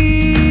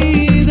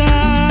vida.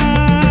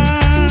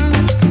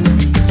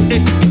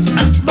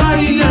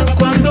 Baila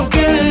cuando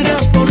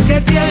quieras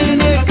porque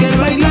tienes que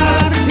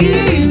bailar.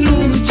 Y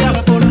lucha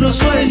por los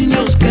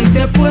sueños que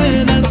te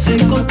puedas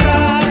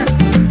encontrar.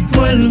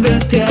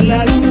 Vuélvete a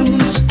la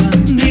luz,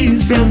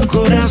 dice un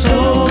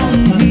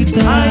corazón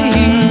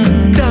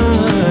gitano.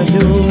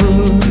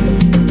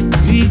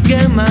 ¿Y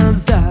qué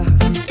más da?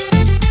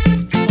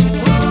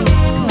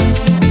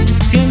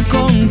 Si en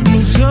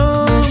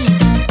conclusión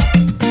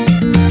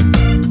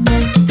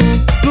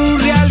tu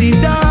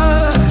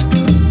realidad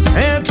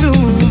es tu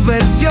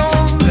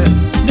versión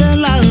de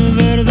la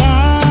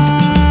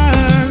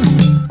verdad,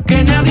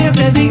 que nadie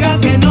te diga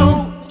que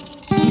no.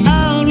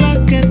 habla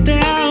que te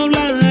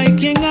habla, hay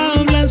quien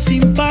habla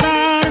sin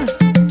parar.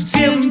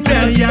 Siempre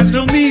hallas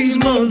lo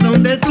mismo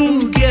donde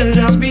tú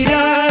quieras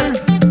mirar.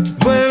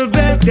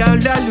 Vuélvete a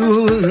la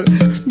luz,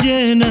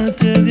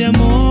 Llénate de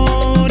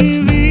amor y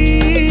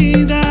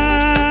vida.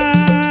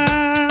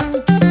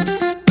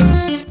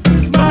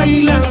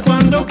 baila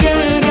cuando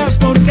quieras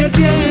porque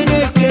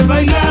tienes que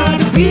bailar.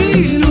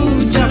 Y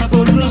lucha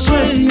por los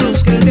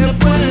sueños que te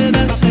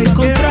puedas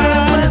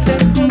encontrar.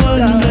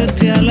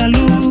 Vuélvete a la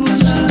luz,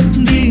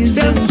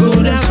 dice un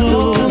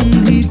corazón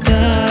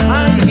gitano.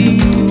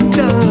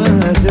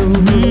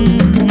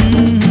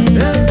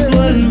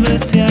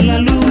 Vuélvete a la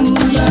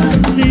luz,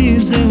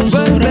 dice un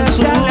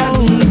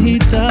corazón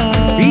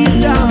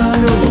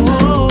gitano.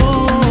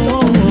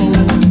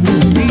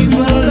 Y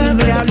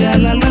vuélvete a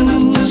la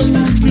luz,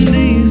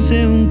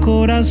 dice un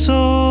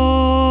corazón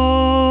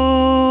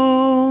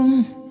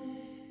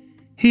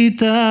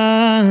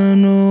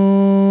gitano.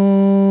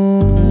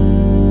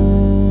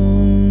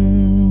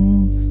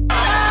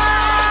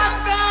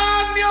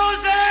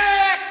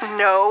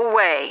 No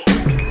way.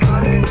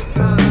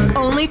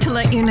 Only to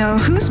let you know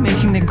who's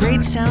making the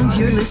great sounds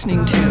you're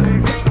listening to.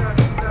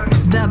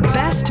 The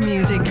best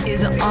music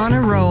is on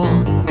a roll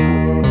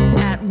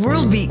at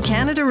World Beat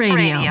Canada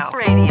Radio.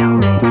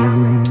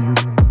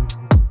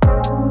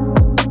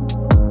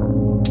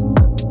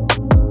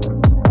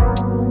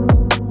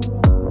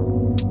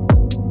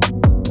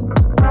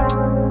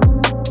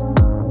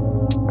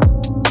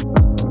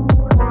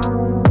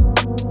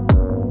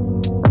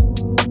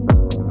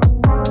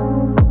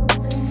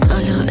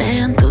 Solo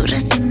veo en tu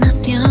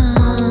resignación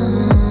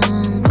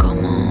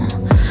cómo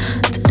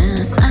te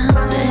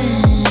deshaces,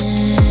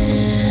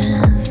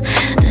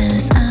 te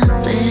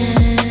deshaces.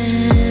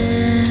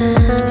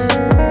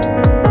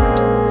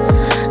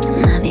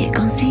 Nadie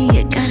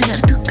consigue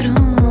cargar tu cruz.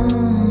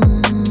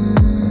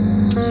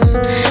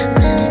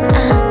 Me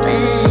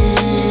deshaces,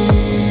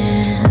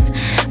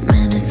 me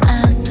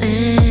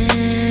deshaces.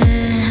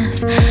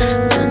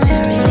 Don't you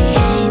really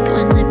hate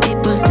when the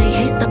people say,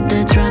 hey, stop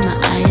the drama?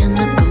 I am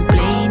not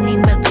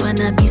complaining, but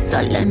wanna be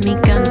sola en mi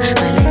cama.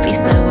 My life is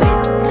a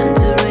waste, time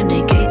to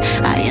renegade.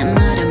 I am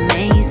not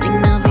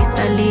amazing, no vi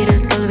salir el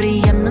sol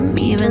brillando en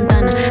mi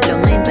ventana.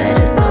 Long night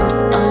better songs,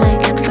 all I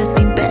get fue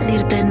sin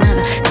pedirte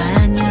nada. Got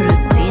a new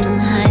routine,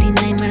 hiding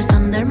nightmares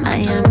under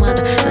my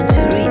almohada. Don't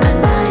you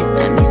realize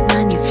time is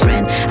my new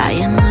friend? I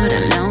am not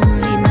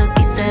alone, y no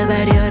quise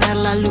ver llorar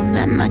la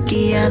luna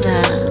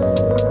maquillada.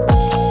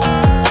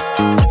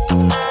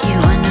 You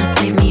wanna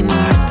save me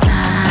more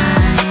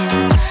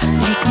times.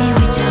 Lick me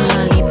with your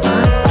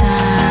lollipop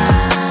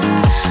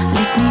tongue.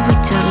 Lick me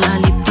with your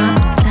lollipop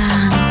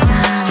tongue,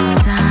 tongue,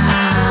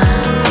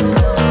 tongue.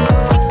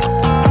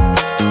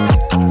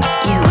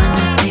 You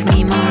wanna save me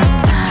more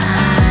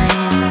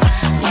times.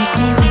 Lick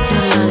me with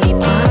your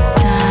lollipop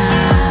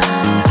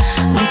tongue.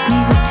 Lick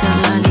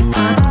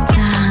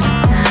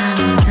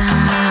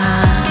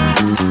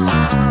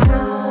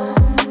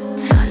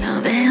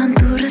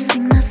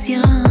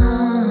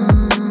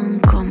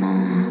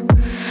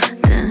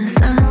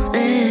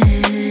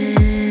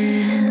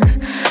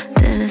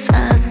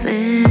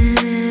haces.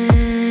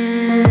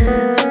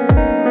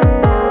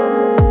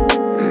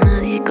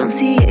 Nadie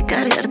consigue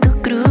cargar tu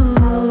cruz.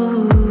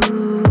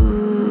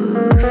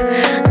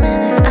 Me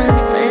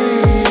deshaces,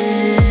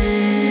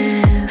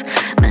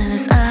 me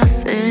deshaces.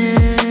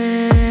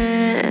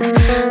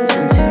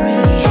 Don't you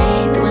really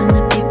hate when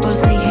the people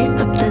say, hey,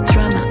 stop the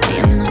drama? I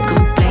am not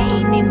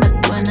complaining, but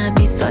wanna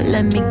be sola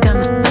en mi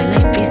cama. My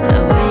life is a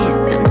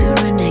waste, time to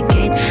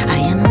renegade. I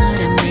am not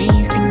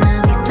amazing,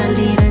 no vi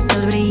salir el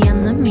sol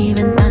brillando en mi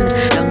ventana.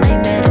 Long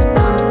night better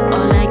songs,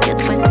 all I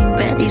get fue sin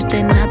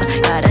pedirte nada.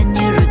 Got a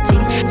new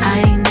routine,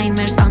 hiding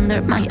nightmares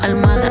under my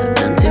almohada.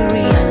 Don't you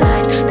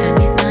realize, time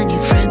is not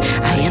your friend.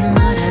 I am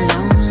not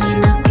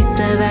alone, no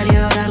quise ver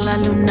llorar la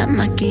luna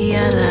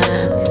maquillada.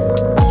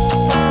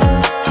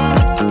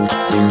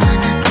 You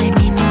wanna save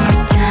me more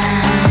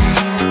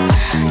times.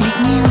 Lick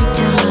me with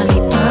your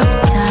lollipop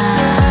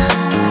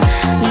tongue.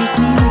 Lick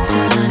me with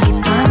your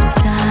lollipop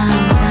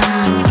tongue,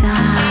 tongue,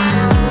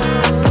 tongue.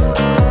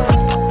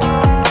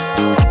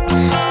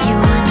 You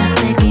wanna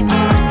save me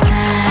more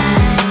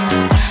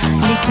times.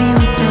 Lick me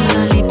with your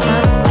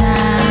lollipop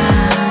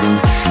tongue.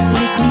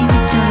 Lick me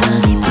with your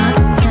lollipop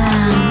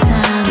tongue,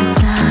 tongue,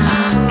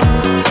 tongue.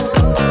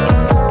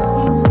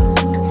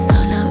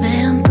 Solo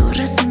veo en tu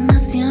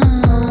resignación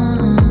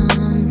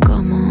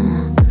como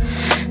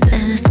te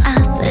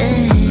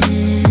deshaces,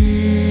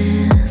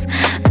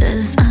 te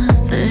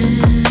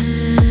deshaces.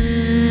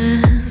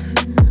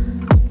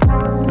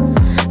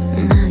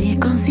 Nadie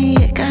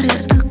consigue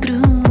cargar tu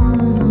cruz.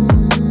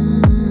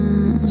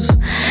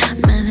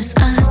 Me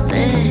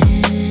deshaces,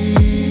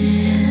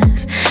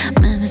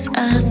 me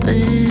deshaces.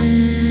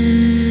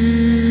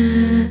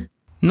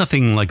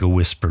 Nothing like a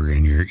whisper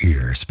in your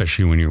ear,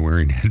 especially when you're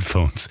wearing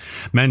headphones.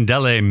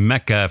 Mandale,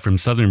 Mecha from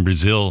southern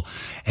Brazil.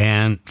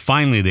 And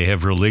finally, they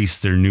have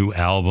released their new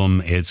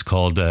album. It's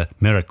called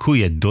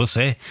Maracuya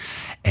Doce.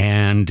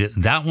 And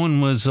that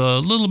one was a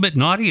little bit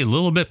naughty, a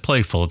little bit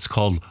playful. It's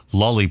called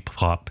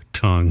Lollipop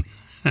Tongue.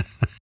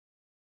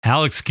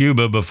 Alex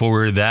Cuba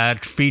before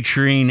that,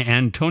 featuring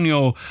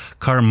Antonio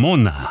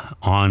Carmona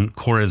on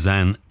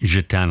Corazon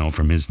Gitano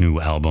from his new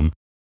album,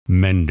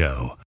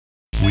 Mendo.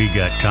 We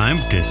got time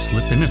to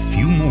slip in a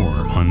few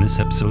more on this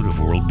episode of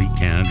World Beat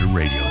Canada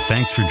Radio.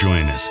 Thanks for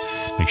joining us.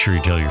 Make sure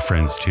you tell your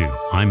friends too.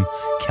 I'm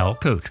Cal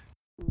Cote.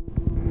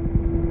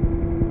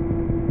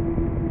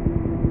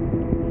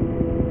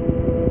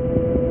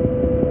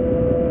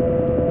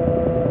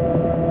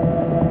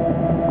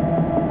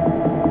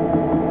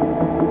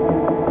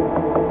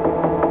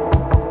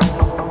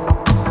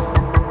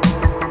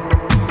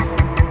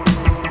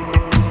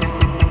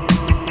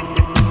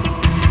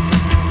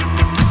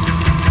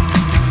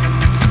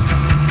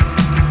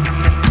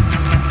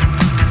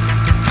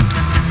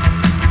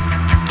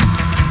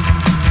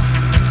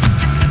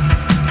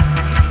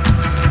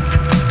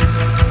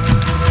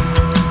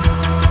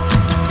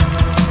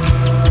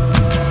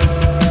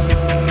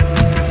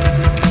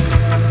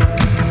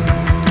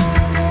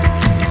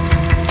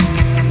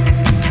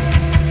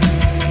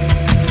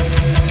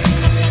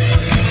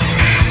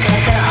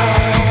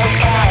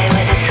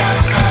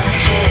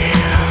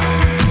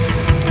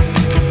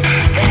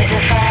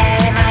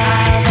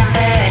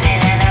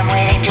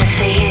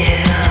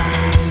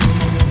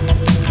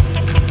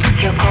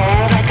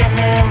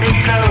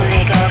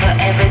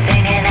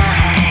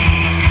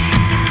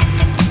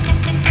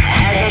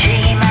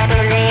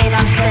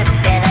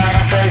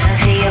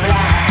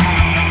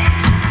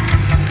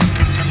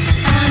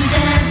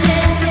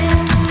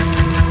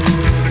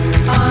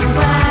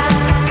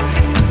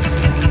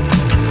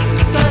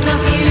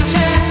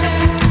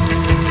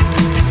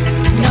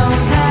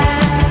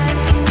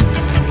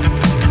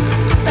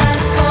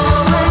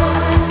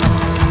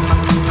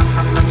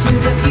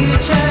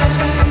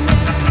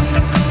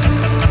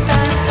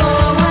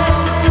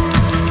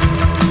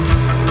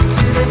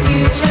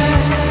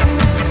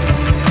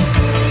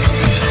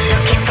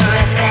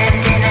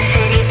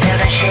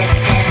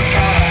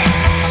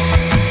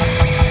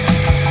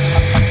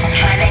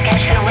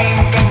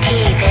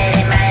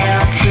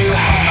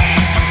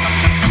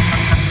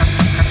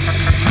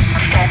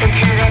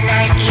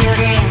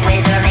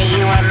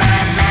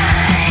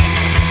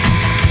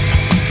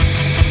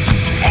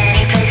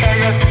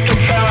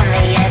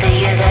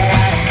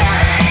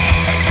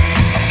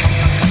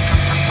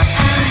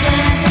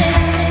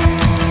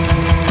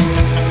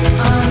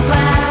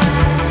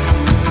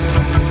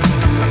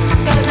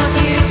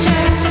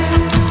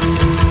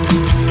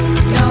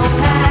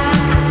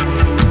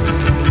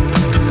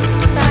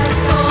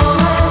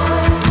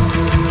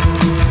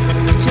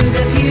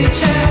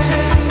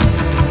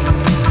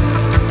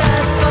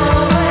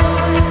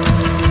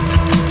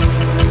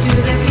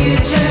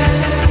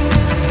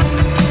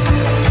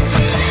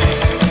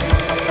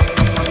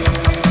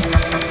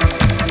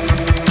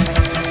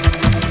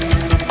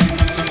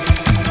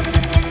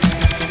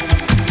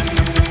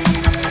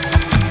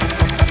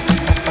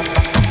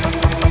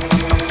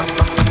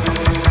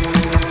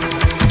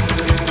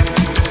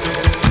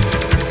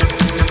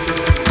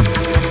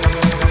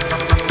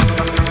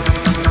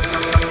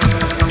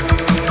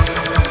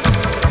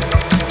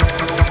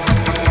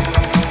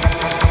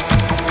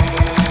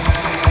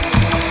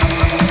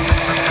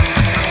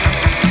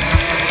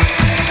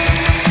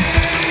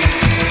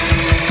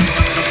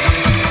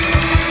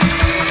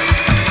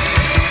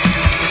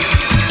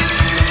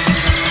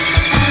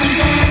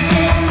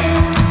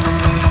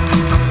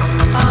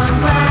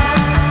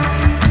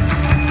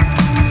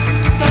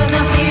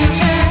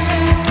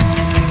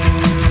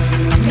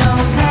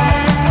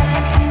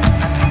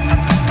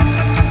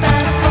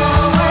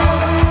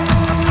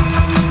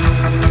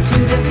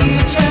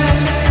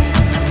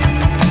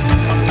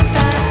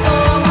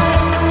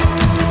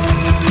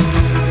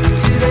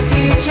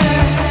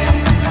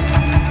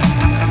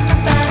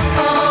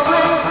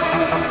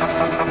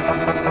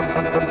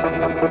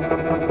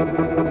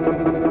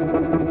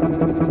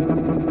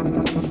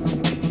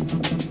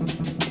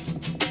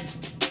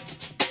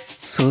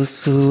 Sou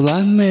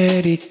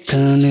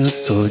sul-americano, eu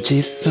sou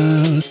de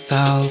São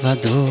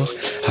Salvador.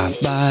 A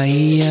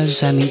Bahia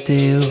já me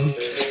deu,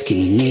 que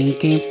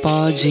ninguém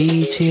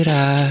pode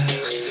tirar.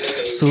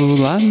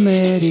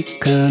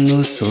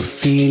 Sul-americano, sou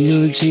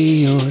filho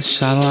de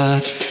Oxalá.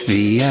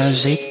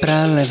 Viajei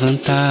pra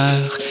levantar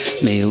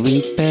meu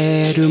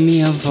império,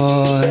 minha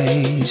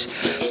voz.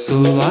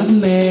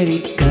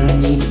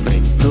 Sul-americano, em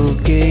preto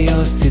gay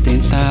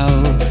ocidental,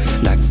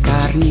 da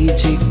carne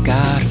de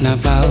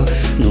carnaval,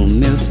 no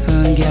meu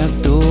sangue a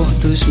dor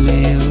dos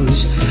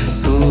meus.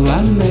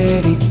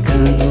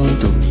 Sul-americano,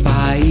 do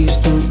país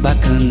do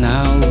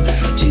bacanal,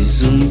 de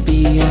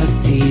Zumbi a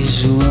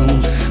João,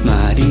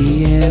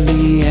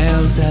 Marielle,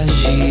 Elza,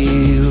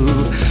 Gil.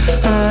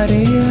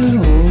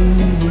 Areia, oh,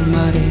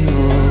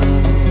 mareo.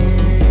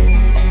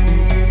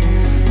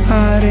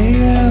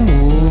 Areia,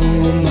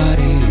 oh,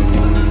 mareo.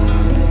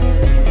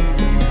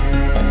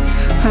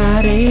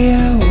 Areia,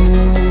 oh,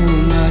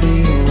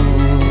 mareo.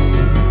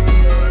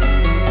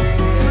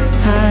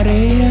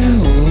 Areia,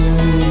 oh,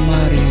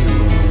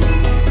 mareo.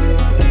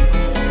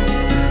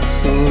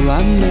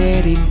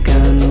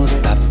 Sul-americano,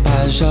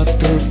 Tapajós,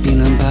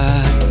 Tupinambá,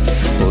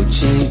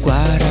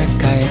 Potiguara,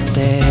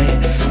 Caeté,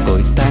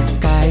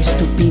 Goitacás,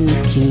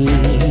 Tupiniquim.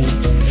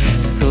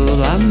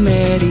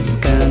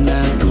 Sul-americana,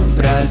 do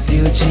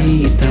Brasil de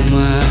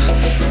Itamar,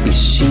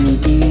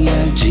 Pichimbinha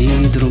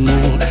de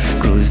Drummond,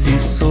 Cruz e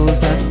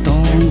Souza,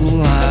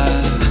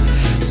 Tongular.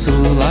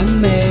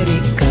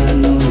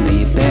 Sul-americano,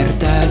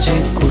 Liberdade,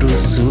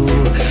 Curuzu,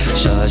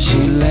 Jorge,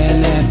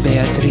 Lélia,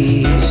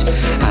 Beatriz,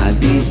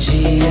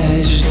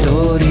 Abdias,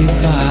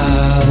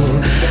 Dorival.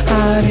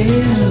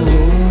 Areia,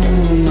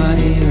 oh,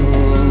 mareo.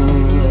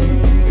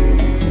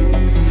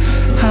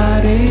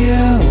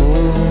 Areia, oh,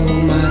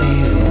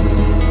 mareo.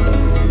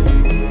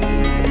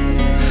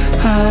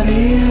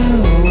 Areia,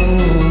 oh,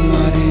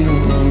 mareo.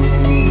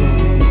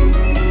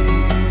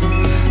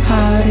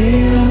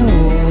 Areia, oh,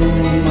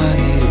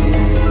 mareo.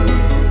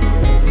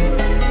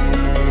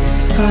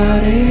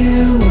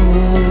 Areia,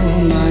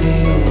 oh,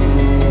 mareo.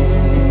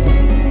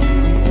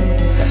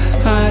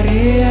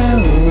 Areia,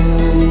 oh,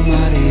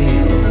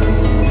 mareo.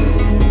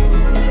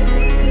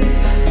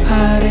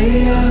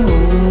 Areia, oh,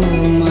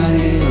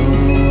 mareo.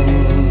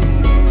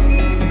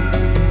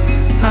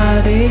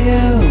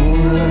 Areia, oh,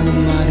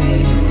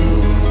 mareo.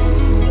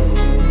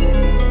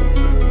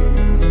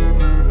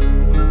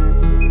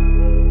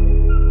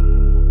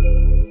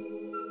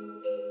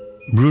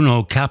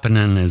 Bruno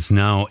Capinan is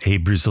now a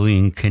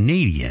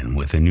Brazilian-Canadian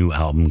with a new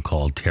album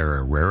called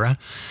Terra Rara,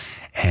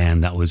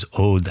 and that was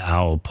Ode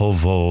ao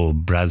Povo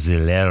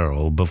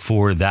Brasileiro.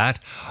 Before that,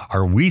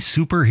 Are We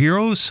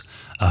Superheroes?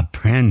 A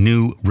brand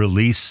new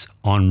release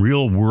on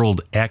Real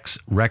World X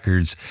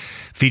Records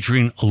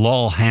featuring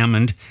Lol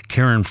Hammond,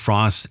 Karen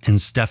Frost,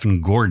 and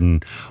Stephen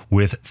Gordon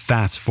with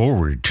Fast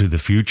Forward to the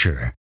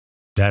Future.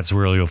 That's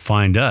where you'll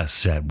find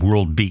us at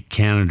World Beat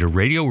Canada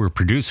Radio. We're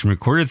produced and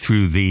recorded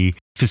through the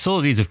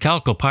facilities of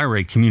Calico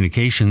Pirate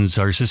Communications.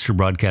 Our sister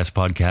broadcast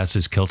podcast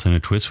is Kilt in a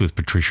Twist with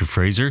Patricia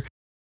Fraser.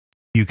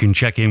 You can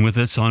check in with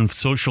us on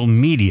social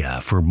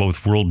media for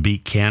both World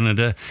Beat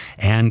Canada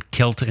and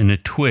Kilt in a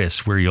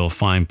Twist, where you'll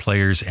find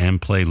players and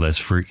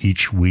playlists for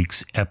each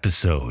week's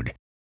episode.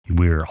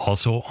 We're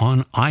also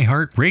on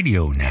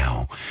iHeartRadio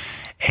now.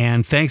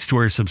 And thanks to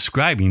our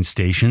subscribing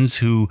stations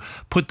who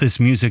put this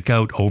music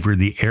out over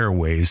the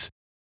airwaves,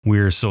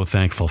 we're so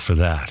thankful for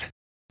that.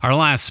 Our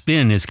last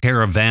spin is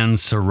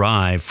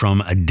Caravanserai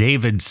from a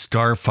David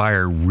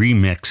Starfire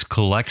remix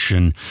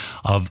collection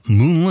of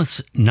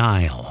Moonless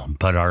Nile.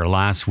 But our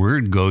last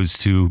word goes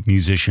to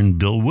musician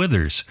Bill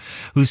Withers,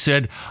 who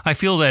said, I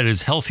feel that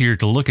it's healthier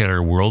to look at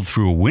our world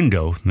through a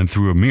window than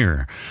through a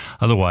mirror.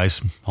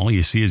 Otherwise, all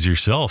you see is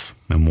yourself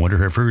and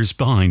whatever is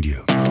behind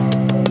you.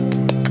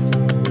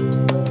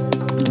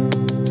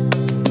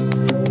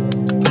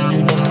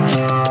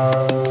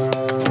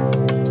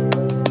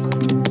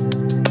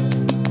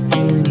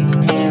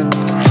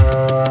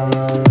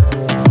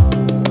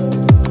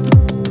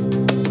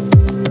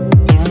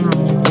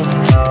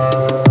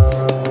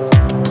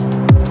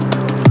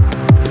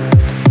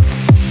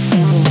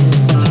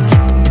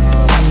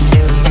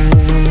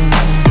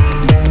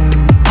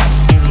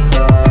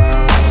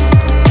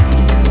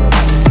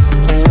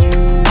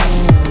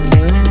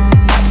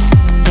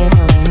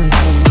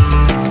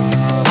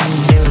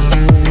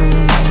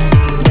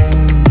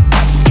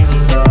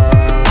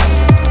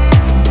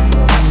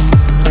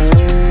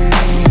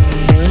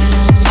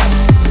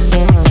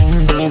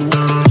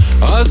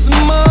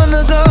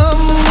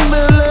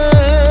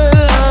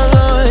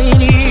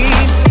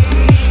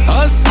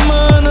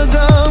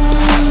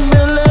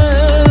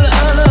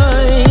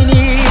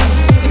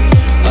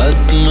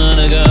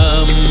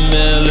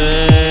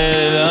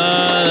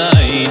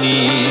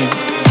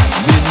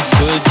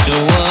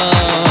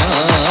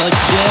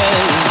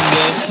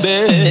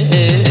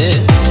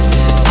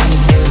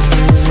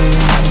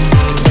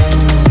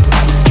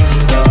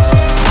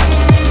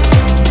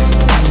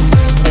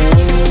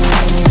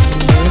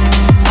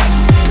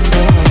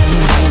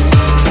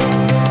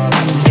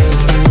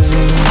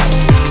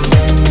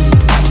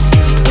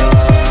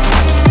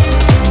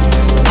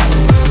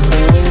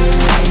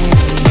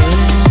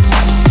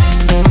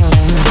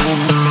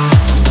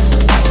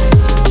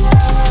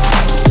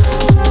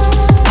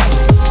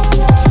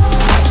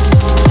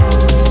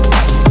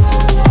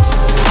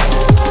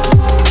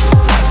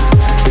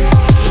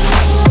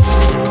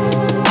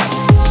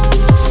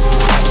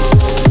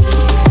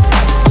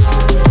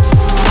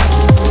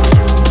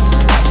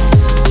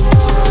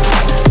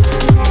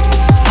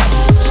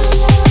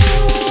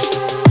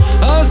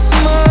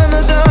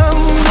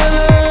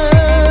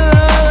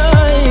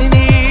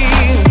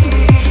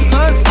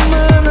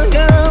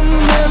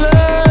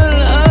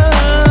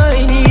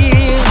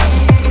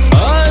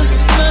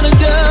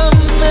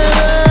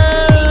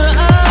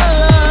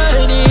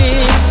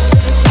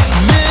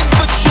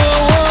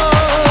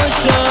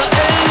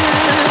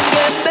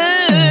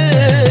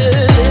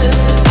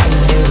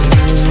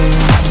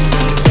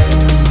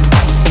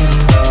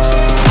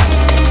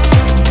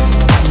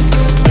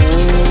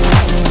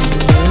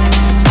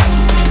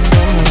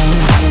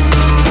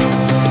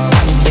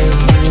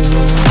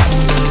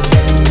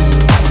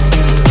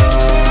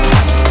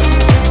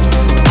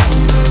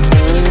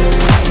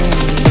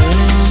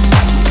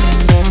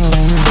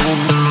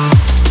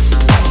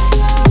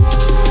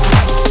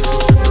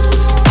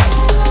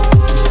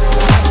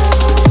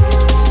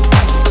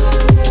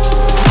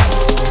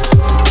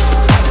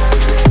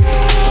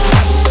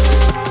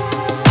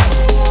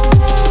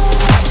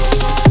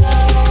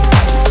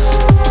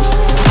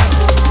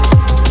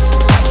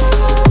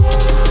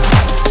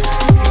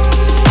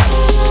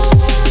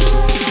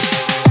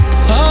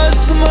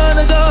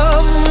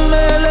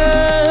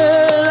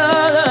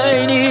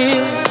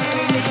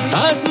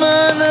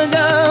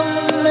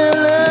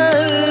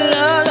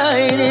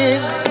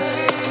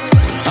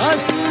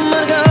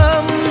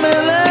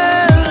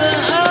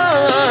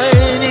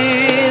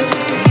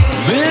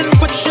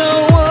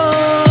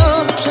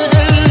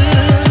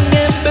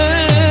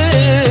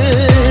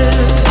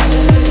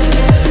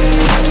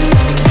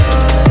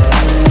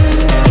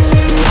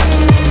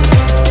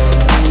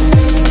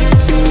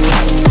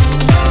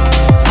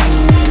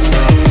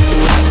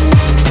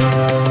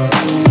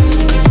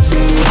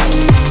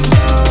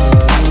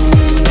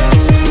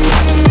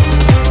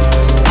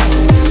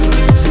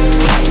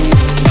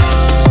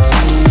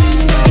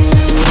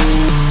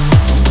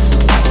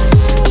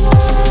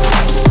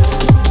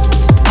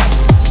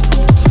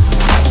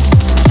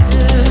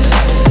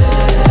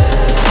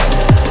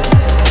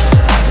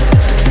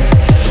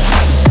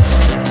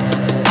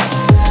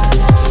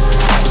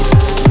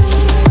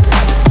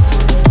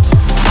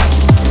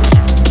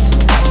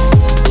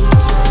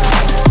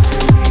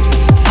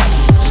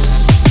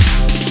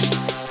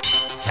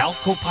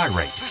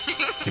 Copyright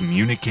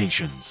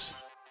Communications.